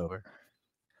think this is over?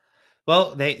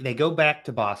 Well, they go back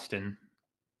to Boston.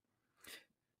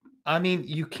 I mean,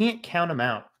 you can't count them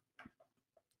out,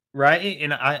 right?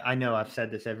 And I know I've said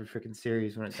this every freaking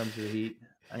series when it comes to the Heat.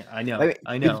 I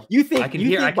know. You think I can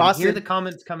hear the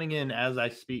comments coming in as I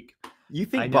speak. You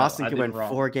think Boston can win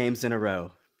 4 games in a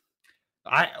row?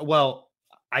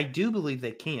 I do believe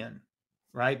they can,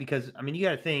 right? Because I mean, you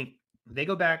got to think they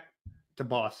go back to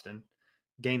Boston,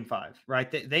 Game 5,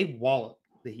 right? They wallop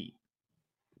the Heat.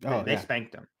 They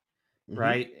spanked them,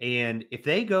 right? And if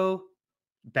they go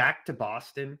back to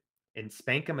Boston and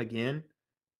spank them again,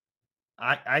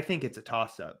 I think it's a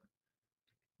toss-up,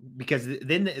 because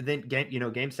then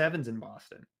game 7's in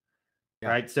Boston,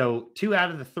 right? So 2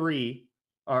 out of the 3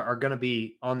 are going to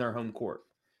be on their home court,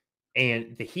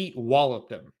 and the Heat wallop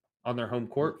them on their home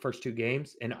court first 2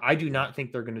 games, and I do not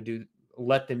think they're going to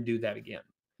let them do that again.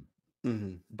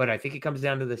 But I think it comes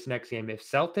down to this next game. If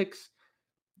Celtics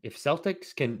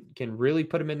can really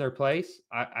put them in their place,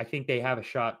 I think they have a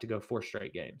shot to go 4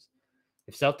 straight games.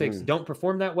 If Celtics don't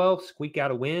perform that well, squeak out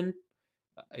a win,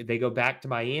 they go back to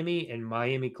Miami, and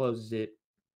Miami closes it,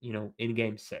 in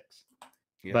Game 6.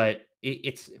 Yeah. But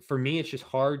it's for me, it's just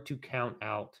hard to count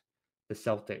out the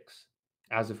Celtics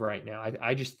as of right now.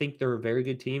 I just think they're a very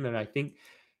good team, and I think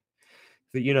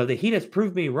that, the Heat has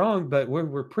proved me wrong, but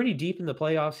we're pretty deep in the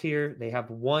playoffs here. They have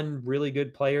one really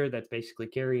good player that's basically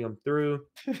carrying them through.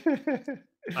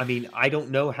 I mean, I don't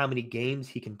know how many games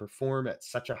he can perform at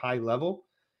such a high level,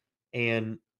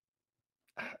 and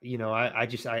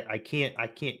I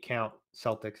can't count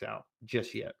Celtics out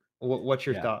just yet. What's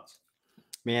your thoughts?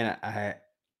 Man,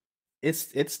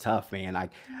 it's tough, man.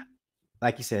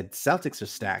 Like you said, Celtics are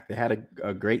stacked. They had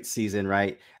a great season,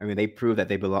 right? I mean, they proved that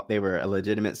they were a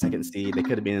legitimate 2nd seed. They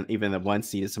could have been even the 1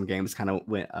 seed. Some games kind of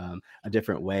went a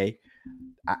different way.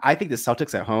 I think the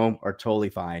Celtics at home are totally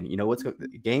fine.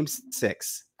 Game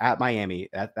 6 at Miami,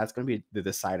 that's going to be the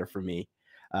decider for me.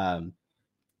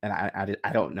 And I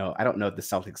don't know. I don't know if the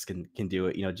Celtics can do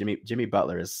it. Jimmy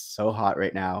Butler is so hot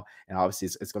right now, and obviously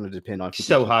it's going to depend on.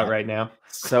 So hot right now.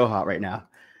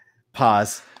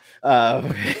 Pause.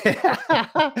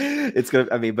 It's gonna.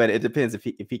 I mean, but it depends if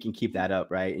he can keep that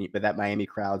up, right? But that Miami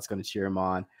crowd's going to cheer him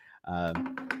on.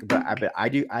 But I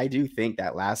do think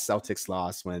that last Celtics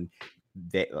loss, when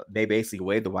they basically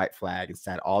waved the white flag and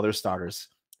sat all their starters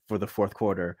for the 4th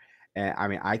quarter, and I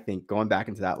mean, I think going back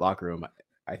into that locker room,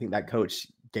 I think that coach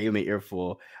gave him an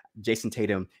earful. Jason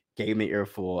Tatum gave him an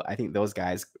earful. I think those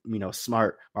guys,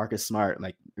 Smart, Marcus Smart,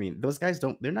 those guys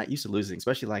they're not used to losing,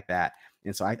 especially like that.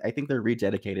 And so I think they're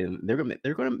rededicated, and they're going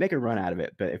to make a run out of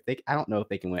it. But I don't know if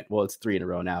they can win. Well, it's 3 in a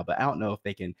row now, but I don't know if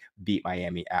they can beat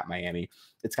Miami at Miami.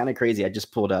 It's kind of crazy. I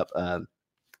just pulled up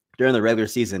during the regular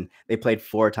season, they played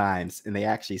 4 times, and they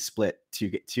actually split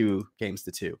 2 games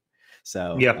to 2.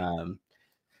 So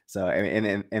So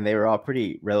and they were all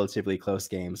pretty relatively close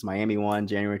games. Miami won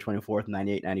January 24th,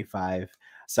 98-95.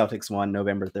 Celtics won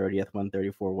November 30th,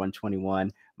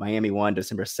 134-121. Miami won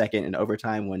December 2nd in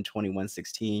overtime,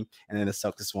 121-16. And then the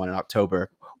Celtics won in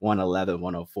October,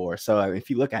 111-104. So if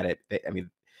you look at it,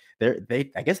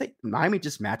 I guess Miami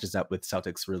just matches up with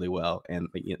Celtics really well, and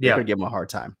they're going to give them a hard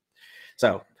time.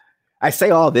 So I say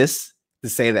all this to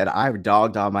say that I've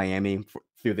dogged on Miami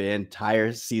through the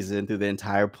entire season, through the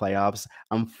entire playoffs.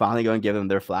 I'm finally going to give them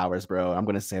their flowers, bro. I'm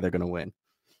going to say they're going to win.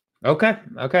 Okay.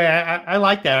 I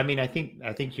like that. I mean, I think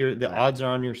the odds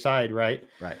are on your side, right?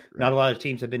 Right. Not a lot of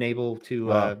teams have been able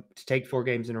to take 4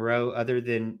 games in a row, other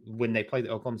than when they play the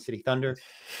Oklahoma City Thunder.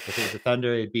 If it was the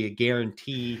Thunder, it'd be a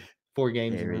guarantee 4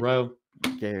 games in a row.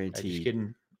 Guaranteed. Just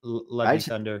kidding. Love you,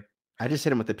 Thunder. I just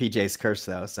hit him with the PJ's curse,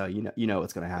 though, so you know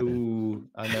what's going to happen. Ooh,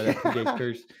 I know that PJ's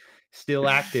curse still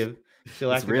active.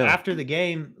 Real. After the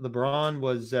game, LeBron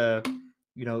was,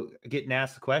 getting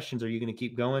asked the questions. Are you going to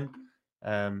keep going?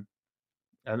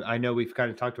 I know we've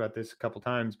kind of talked about this a couple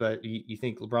times, but you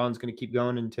think LeBron's going to keep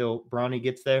going until Bronny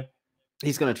gets there?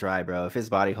 He's going to try, bro. If his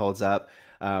body holds up,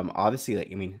 obviously,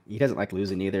 he doesn't like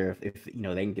losing either. If they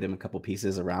can get him a couple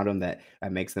pieces around him that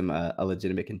makes them a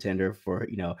legitimate contender for,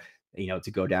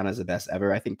 to go down as the best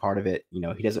ever. I think part of it,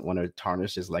 he doesn't want to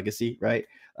tarnish his legacy, right?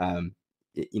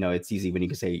 It's easy when you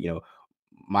can say,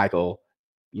 Michael,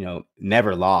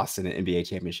 never lost in an NBA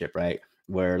championship, right?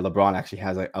 Where LeBron actually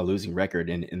has a losing record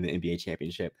in the NBA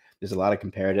championship. There's a lot of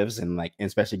comparatives, and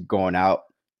especially going out,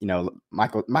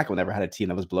 Michael never had a team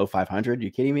that was below 500. Are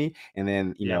you kidding me? And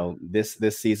then, this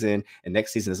season and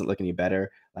next season doesn't look any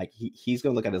better. He's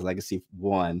going to look at his legacy,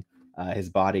 one, his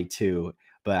body, two.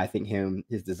 But I think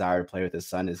his desire to play with his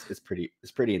son is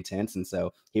pretty intense. And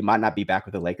so he might not be back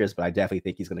with the Lakers, but I definitely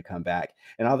think he's going to come back.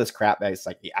 And all this crap that it's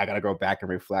I got to go back and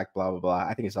reflect, blah, blah, blah.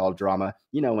 I think it's all drama.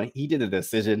 When he did the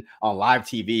decision on live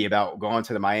TV about going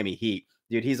to the Miami Heat,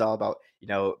 dude, he's all about,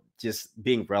 just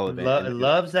being relevant.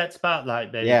 Loves that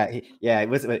spotlight, baby. Yeah. It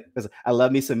was I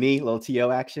love me some little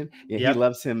TO action. Yeah, yep. He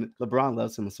loves him. LeBron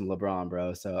loves him some LeBron,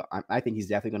 bro. So I think he's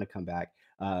definitely going to come back.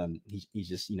 He's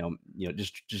just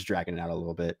just dragging it out a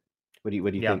little bit. What do you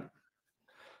think?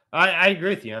 I agree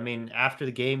with you. I mean, after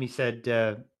the game, he said,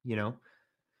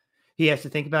 he has to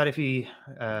think about if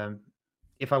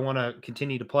I want to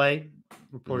continue to play.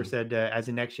 Reporter said, as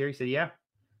in next year, he said, yeah.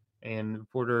 And the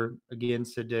reporter again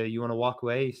said, you want to walk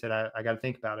away? He said, I got to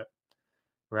think about it.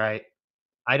 Right.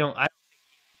 I don't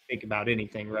think about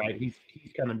anything, right? He's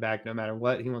coming back no matter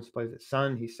what. He wants to play with his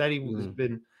son. He said he was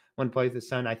been want to play with his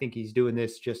son. I think he's doing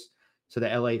this just so the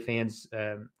LA fans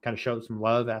kind of show some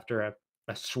love after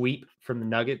a sweep from the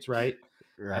Nuggets, right?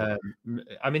 Right.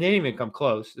 They didn't even come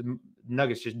close. The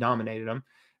Nuggets just dominated them.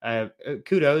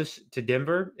 Kudos to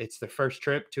Denver. It's the first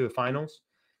trip to a finals.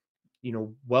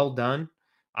 Well done.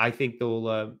 I think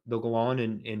they'll go on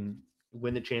and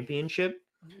win the championship.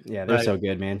 Yeah, they're so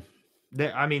good, man.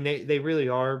 They really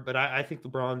are. But I think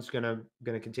LeBron's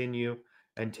gonna continue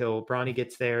until Bronny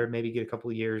gets there. Maybe get a couple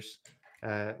of years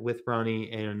with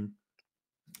Bronny, and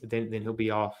then he'll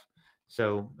be off.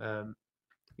 So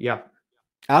yeah.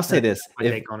 I'll say this: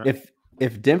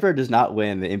 if Denver does not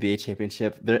win the NBA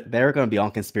championship, they're going to be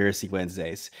on Conspiracy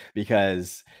Wednesdays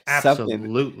because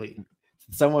absolutely.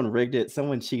 Someone rigged it,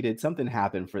 someone cheated, something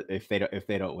happened if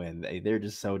they don't win. They're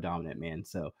just so dominant, man.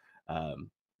 So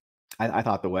I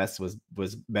thought the West was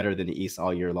better than the East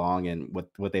all year long, and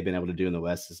what they've been able to do in the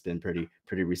West has been pretty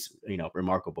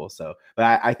remarkable. So,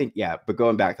 but I think But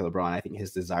going back to LeBron, I think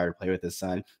his desire to play with his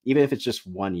son, even if it's just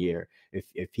 1 year,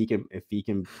 if he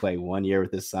can play 1 year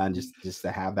with his son, just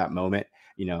to have that moment,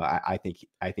 I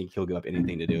think he'll give up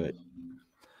anything to do it.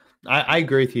 I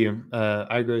agree with you.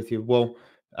 I agree with you. Well.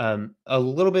 A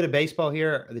little bit of baseball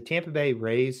here. The Tampa Bay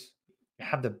Rays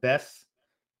have the best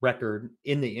record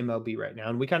in the MLB right now,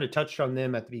 and we kind of touched on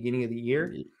them at the beginning of the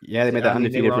year. Yeah, they made that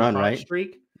undefeated run, right?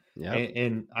 Streak. Yeah,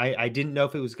 and I didn't know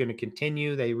if it was going to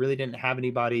continue. They really didn't have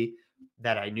anybody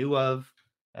that I knew of.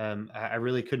 I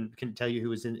really couldn't tell you who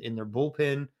was in their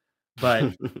bullpen,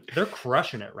 but they're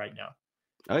crushing it right now.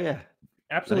 Oh yeah,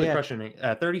 absolutely crushing it.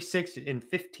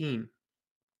 36-15.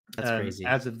 That's crazy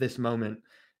as of this moment,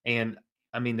 and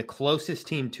the closest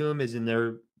team to them is in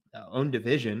their own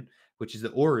division, which is the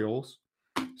Orioles.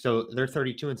 So they're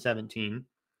 32-17.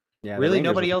 Yeah, really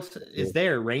nobody else is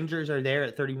there. Rangers are there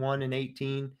at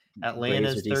 31-18.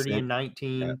 Atlanta's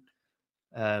 30-19.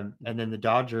 And then the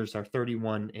Dodgers are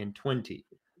 31-20.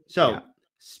 So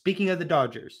speaking of the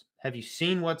Dodgers, have you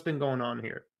seen what's been going on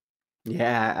here?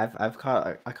 Yeah, I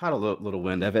caught a little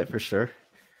wind of it for sure.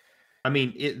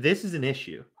 This is an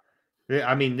issue.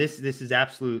 This is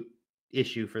absolute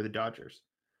issue for the Dodgers.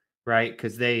 right?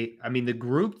 Because the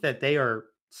group that they are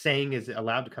saying is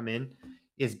allowed to come in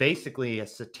is basically a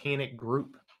satanic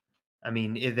group. I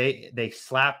mean, they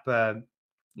slap the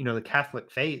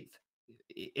Catholic faith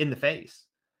in the face,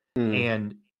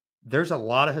 and there's a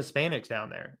lot of Hispanics down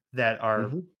there that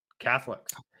are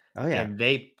Catholics, Oh yeah, and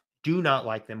they do not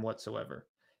like them whatsoever.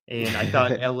 And I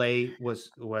thought LA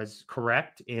was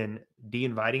correct in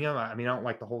de-inviting them. I mean, I don't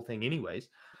like the whole thing anyways,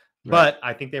 but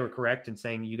I think they were correct in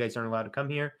saying you guys aren't allowed to come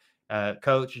here.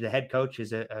 The head coach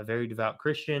is a very devout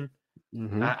Christian.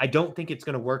 I don't think it's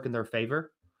going to work in their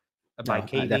favor by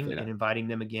caving and inviting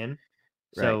them again.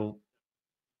 So,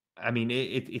 I mean,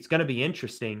 it's going to be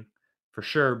interesting for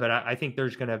sure, but I think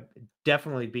there's going to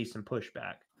definitely be some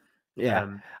pushback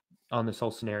on this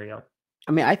whole scenario.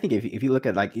 I mean, I think if you look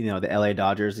at like, the LA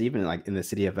Dodgers, even like in the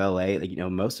city of LA, like,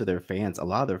 most of their fans, a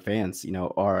lot of their fans,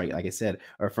 are, like I said,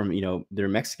 are from, they're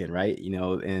Mexican, right?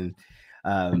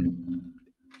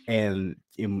 And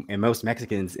most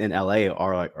Mexicans in LA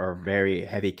are very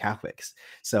heavy Catholics.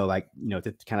 So like,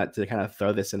 to kind of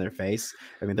throw this in their face,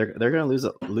 I mean, they're going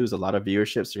to lose a lot of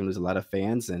viewerships. They're going to lose a lot of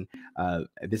fans, and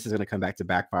this is going to come back to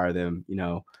backfire them,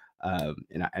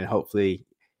 and hopefully,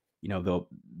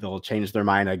 they'll change their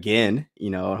mind again,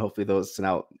 and hopefully they'll send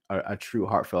out a true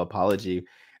heartfelt apology,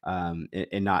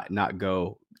 and not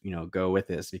go with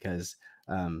this, because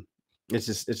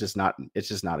it's just not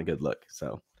a good look.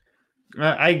 So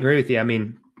I agree with you. I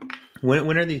mean,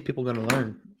 when are these people going to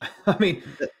learn? I mean,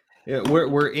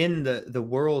 we're in the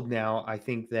world now. I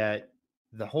think that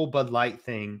the whole Bud Light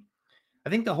thing,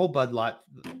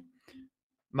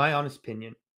 my honest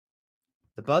opinion,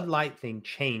 the Bud Light thing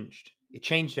changed. It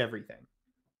changed everything.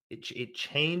 It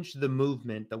changed the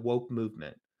movement, the woke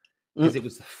movement, because it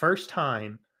was the first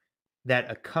time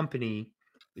that a company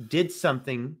did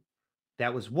something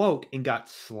that was woke and got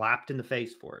slapped in the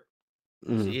face for it.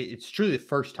 It's truly the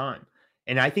first time.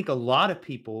 And I think a lot of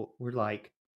people were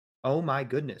like, oh my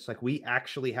goodness, like we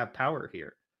actually have power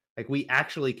here. Like we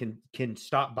actually can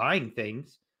stop buying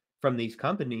things from these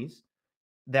companies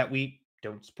that we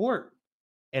don't support.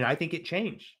 And I think it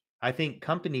changed. I think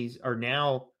companies are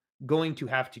now going to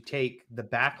have to take the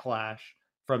backlash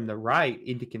from the right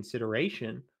into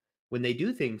consideration when they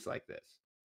do things like this.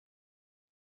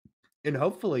 And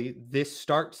hopefully this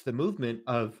starts the movement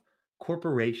of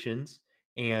corporations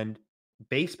and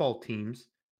baseball teams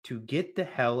to get the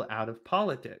hell out of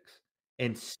politics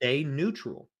and stay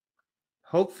neutral.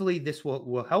 Hopefully this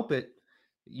will help it,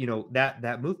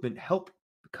 that movement help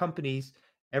companies,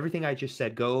 everything I just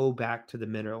said, go back to the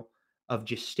middle of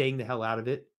just staying the hell out of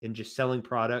it and just selling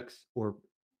products or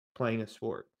playing a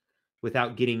sport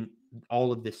without getting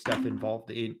all of this stuff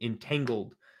involved,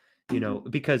 entangled,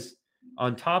 because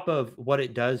on top of what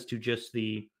it does to just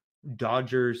the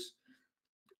Dodgers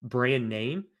brand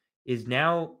name is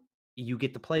now you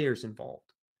get the players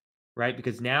involved, right?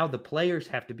 Because now the players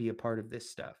have to be a part of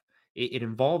this stuff. It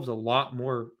involves a lot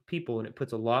more people, and it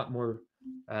puts a lot more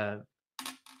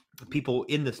people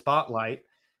in the spotlight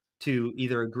to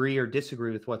either agree or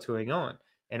disagree with what's going on.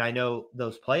 And I know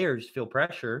those players feel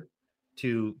pressure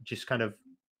to just kind of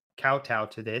kowtow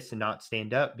to this and not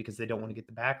stand up because they don't want to get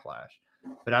the backlash.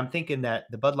 But I'm thinking that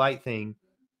the Bud Light thing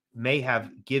may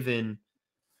have given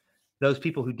those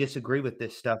people who disagree with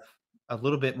this stuff a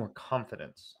little bit more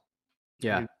confidence.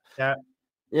 Yeah. That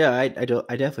Yeah, I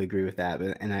definitely agree with that,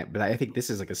 but I think this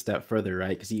is like a step further,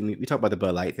 right? Because we talk about the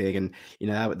Bud Light thing, and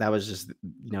that was just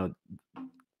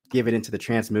given into the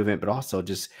trans movement, but also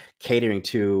just catering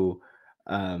to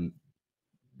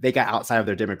they got outside of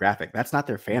their demographic. That's not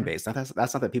their fan base. That's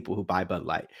not the people who buy Bud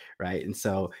Light, right? And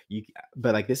so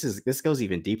but like this goes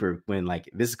even deeper when like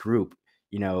this group,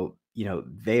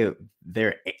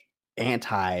 they're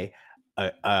anti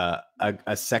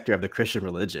a sector of the Christian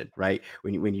religion, right?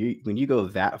 When you go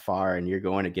that far and you're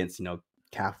going against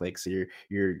Catholics,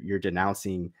 you're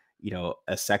denouncing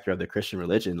a sector of the Christian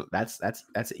religion. That's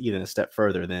even a step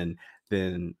further than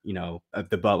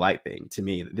the Bud Light thing. To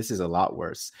me, this is a lot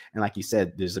worse. And like you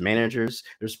said, there's the managers,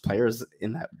 there's players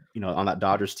in that on that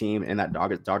Dodgers team and that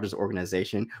Dodgers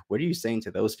organization. What are you saying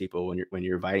to those people when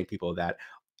you're inviting people that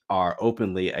are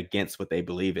openly against what they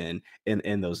believe in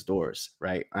those doors,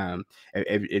 right?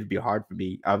 It'd be hard for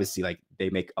me. Obviously, like they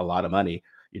make a lot of money,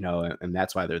 and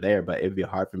that's why they're there. But it'd be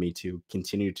hard for me to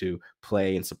continue to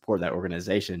play and support that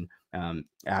organization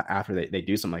after they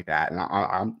do something like that.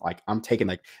 And I'm taking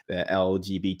like the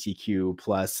LGBTQ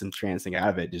plus and trans thing out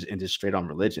of it and just straight on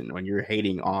religion. When you're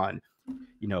hating on,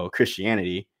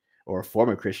 Christianity or a form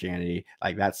of Christianity,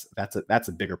 like that's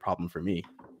a bigger problem for me.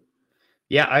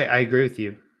 Yeah, I agree with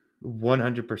you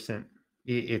 100%.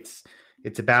 It's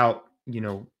about,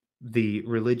 the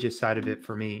religious side of it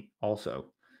for me also,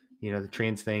 the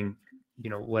trans thing,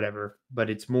 whatever, but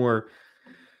it's more,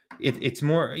 it's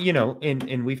more,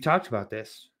 and we've talked about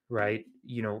this, right?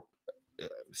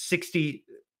 60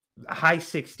 high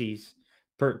 60s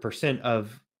percent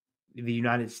of the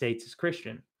United States is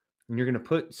Christian, and you're going to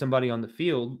put somebody on the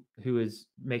field who is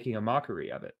making a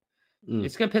mockery of it.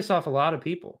 It's going to piss off a lot of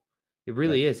people. It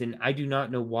really is. And I do not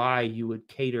know why you would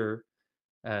cater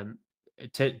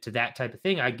to that type of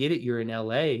thing. I get it. You're in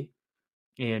LA,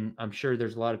 and I'm sure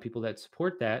there's a lot of people that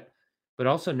support that, but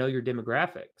also know your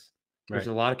demographics. There's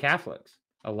a lot of Catholics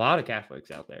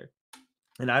out there.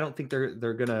 And I don't think they're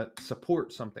going to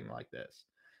support something like this.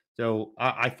 So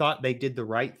I thought they did the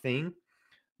right thing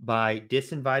by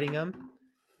disinviting them,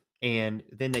 and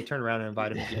then they turn around and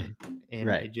invite them again. And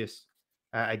it just,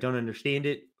 I don't understand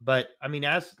it. But I mean,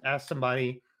 as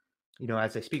somebody,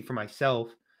 as I speak for myself,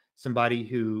 somebody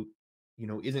who,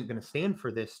 isn't going to stand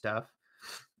for this stuff,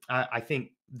 I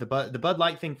think the Bud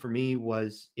Light thing for me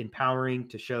was empowering,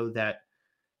 to show that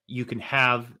you can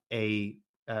have a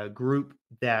group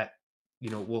that,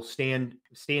 will stand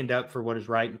up for what is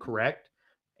right and correct,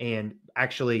 and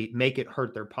actually make it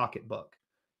hurt their pocketbook,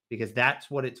 because that's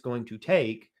what it's going to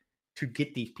take to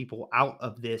get these people out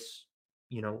of this,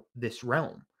 this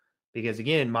realm. Because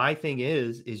again, my thing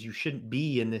is you shouldn't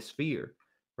be in this sphere,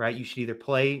 right? You should either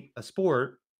play a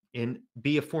sport and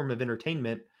be a form of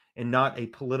entertainment, and not a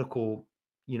political,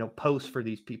 post for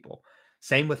these people.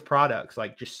 Same with products.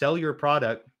 Like, just sell your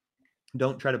product.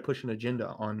 Don't try to push an agenda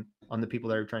on the people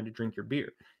that are trying to drink your beer.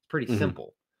 It's pretty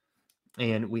simple.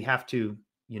 And we have to,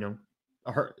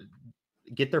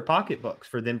 get their pocketbooks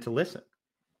for them to listen.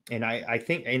 And I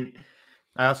think, and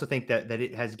I also think that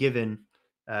it has given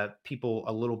people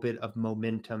a little bit of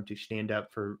momentum to stand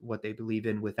up for what they believe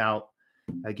in without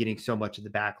getting so much of the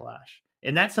backlash.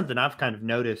 And that's something I've kind of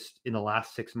noticed in the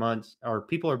last 6 months, or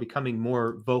people are becoming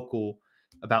more vocal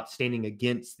about standing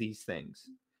against these things.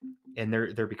 And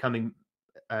they're becoming,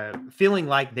 feeling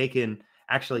like they can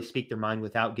actually speak their mind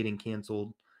without getting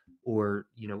canceled, or,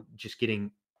 just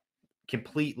getting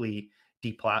completely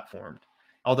deplatformed.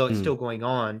 Although it's still going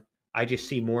on, I just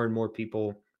see more and more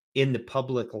people in the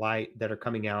public light that are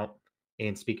coming out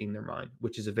and speaking their mind,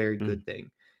 which is a very good thing.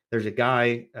 There's a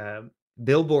guy,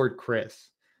 Billboard Chris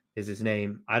is his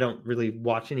name. I don't really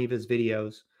watch any of his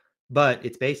videos, but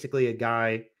it's basically a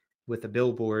guy with a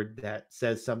billboard that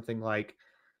says something like,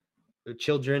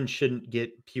 children shouldn't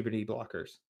get puberty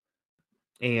blockers.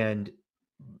 And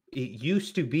it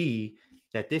used to be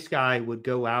that this guy would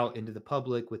go out into the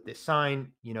public with this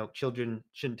sign, children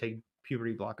shouldn't take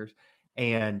puberty blockers.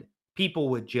 And people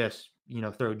would just,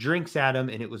 throw drinks at him,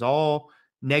 and it was all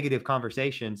negative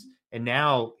conversations. And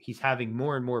now he's having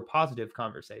more and more positive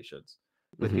conversations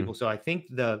with people. So I think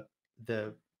the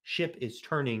ship is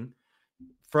turning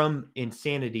from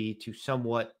insanity to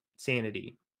somewhat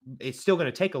sanity. It's still going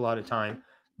to take a lot of time,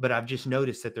 but I've just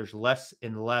noticed that there's less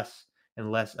and less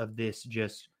and less of this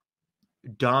just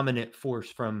dominant force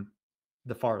from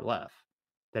the far left,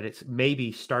 that it's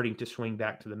maybe starting to swing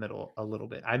back to the middle a little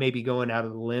bit. I may be going out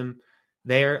of the limb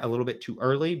there a little bit too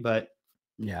early, but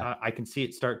I can see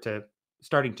it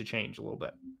starting to change a little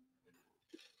bit.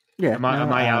 Yeah. Am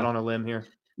I out on a limb here?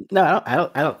 No, I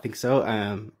don't think so.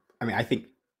 I mean, I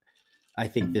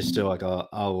think there's still like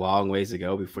a long ways to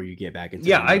go before you get back into.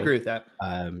 Yeah, I agree with that.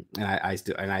 And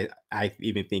I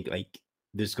even think like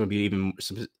there's going to be even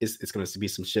some. It's going to be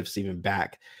some shifts even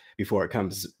back before it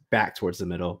comes back towards the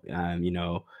middle.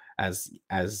 As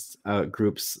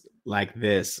groups like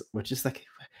this, which is like,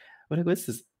 what's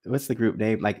this? What's the group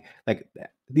name? Like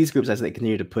these groups, as they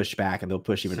continue to push back, and they'll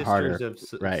push even harder,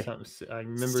 right? I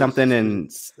remember something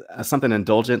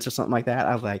indulgence or something like that.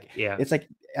 I was like, yeah, it's like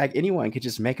anyone could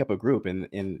just make up a group and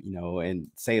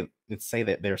say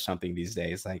that there's something these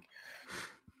days. Like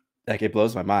it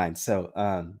blows my mind. So,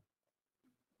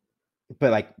 but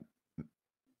like,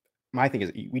 my thing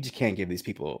is, we just can't give these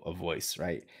people a voice,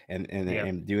 right?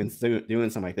 And doing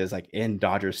something like this, like in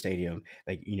Dodger Stadium,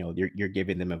 like you're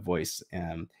giving them a voice,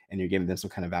 and you're giving them some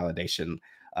kind of validation,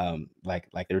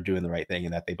 like they're doing the right thing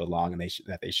and that they belong and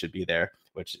that they should be there,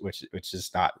 which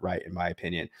is not right in my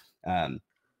opinion.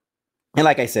 And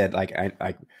like I said, like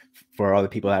I for all the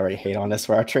people that already hate on us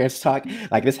for our trans talk,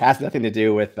 like this has nothing to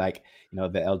do with like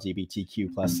the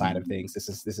LGBTQ plus side of things. This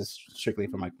is strictly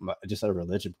from like just a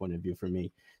religion point of view for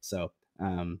me. So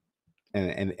and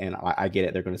I get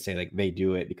it. They're going to say like they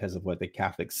do it because of what the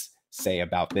Catholics say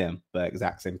about them, but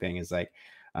exact same thing is like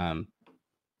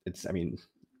it's, I mean,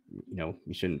 you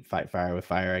shouldn't fight fire with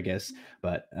fire, I guess,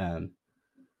 but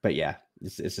yeah,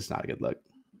 it's just not a good look.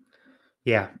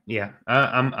 Yeah.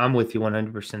 I'm with you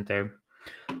 100% there.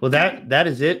 Well, that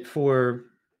is it for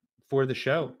the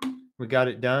show. We got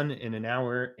it done in an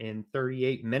hour and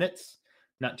 38 minutes.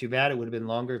 Not too bad. It would have been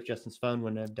longer if Justin's phone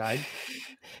wouldn't have died.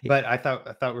 But I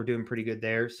thought we're doing pretty good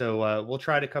there. So we'll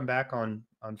try to come back on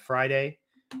Friday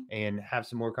and have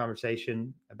some more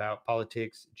conversation about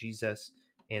politics, Jesus,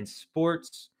 and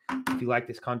sports. If you like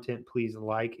this content, please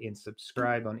like and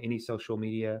subscribe on any social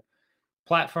media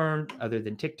platform other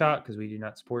than TikTok, because we do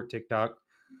not support TikTok.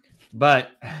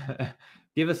 But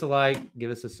give us a like,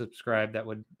 give us a subscribe. That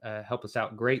would help us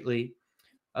out greatly.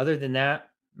 Other than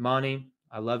that, Monty,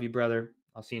 I love you, brother.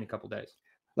 I'll see you in a couple days.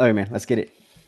 Love you, man. Let's get it.